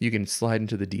 You can slide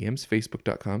into the DMs,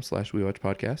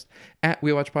 facebook.com/wewatchpodcast,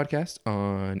 @wewatchpodcast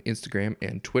on Instagram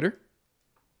and Twitter.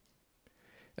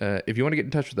 If you want to get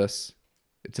in touch with us,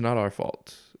 it's not our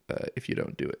fault if you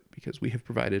don't do it, because we have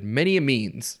provided many a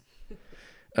means.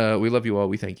 We love you all.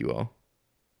 We thank you all.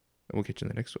 And we'll catch you in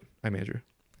the next one. I'm Andrew.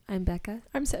 I'm Becca.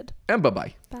 I'm Sid. And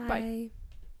bye-bye. Bye. Bye.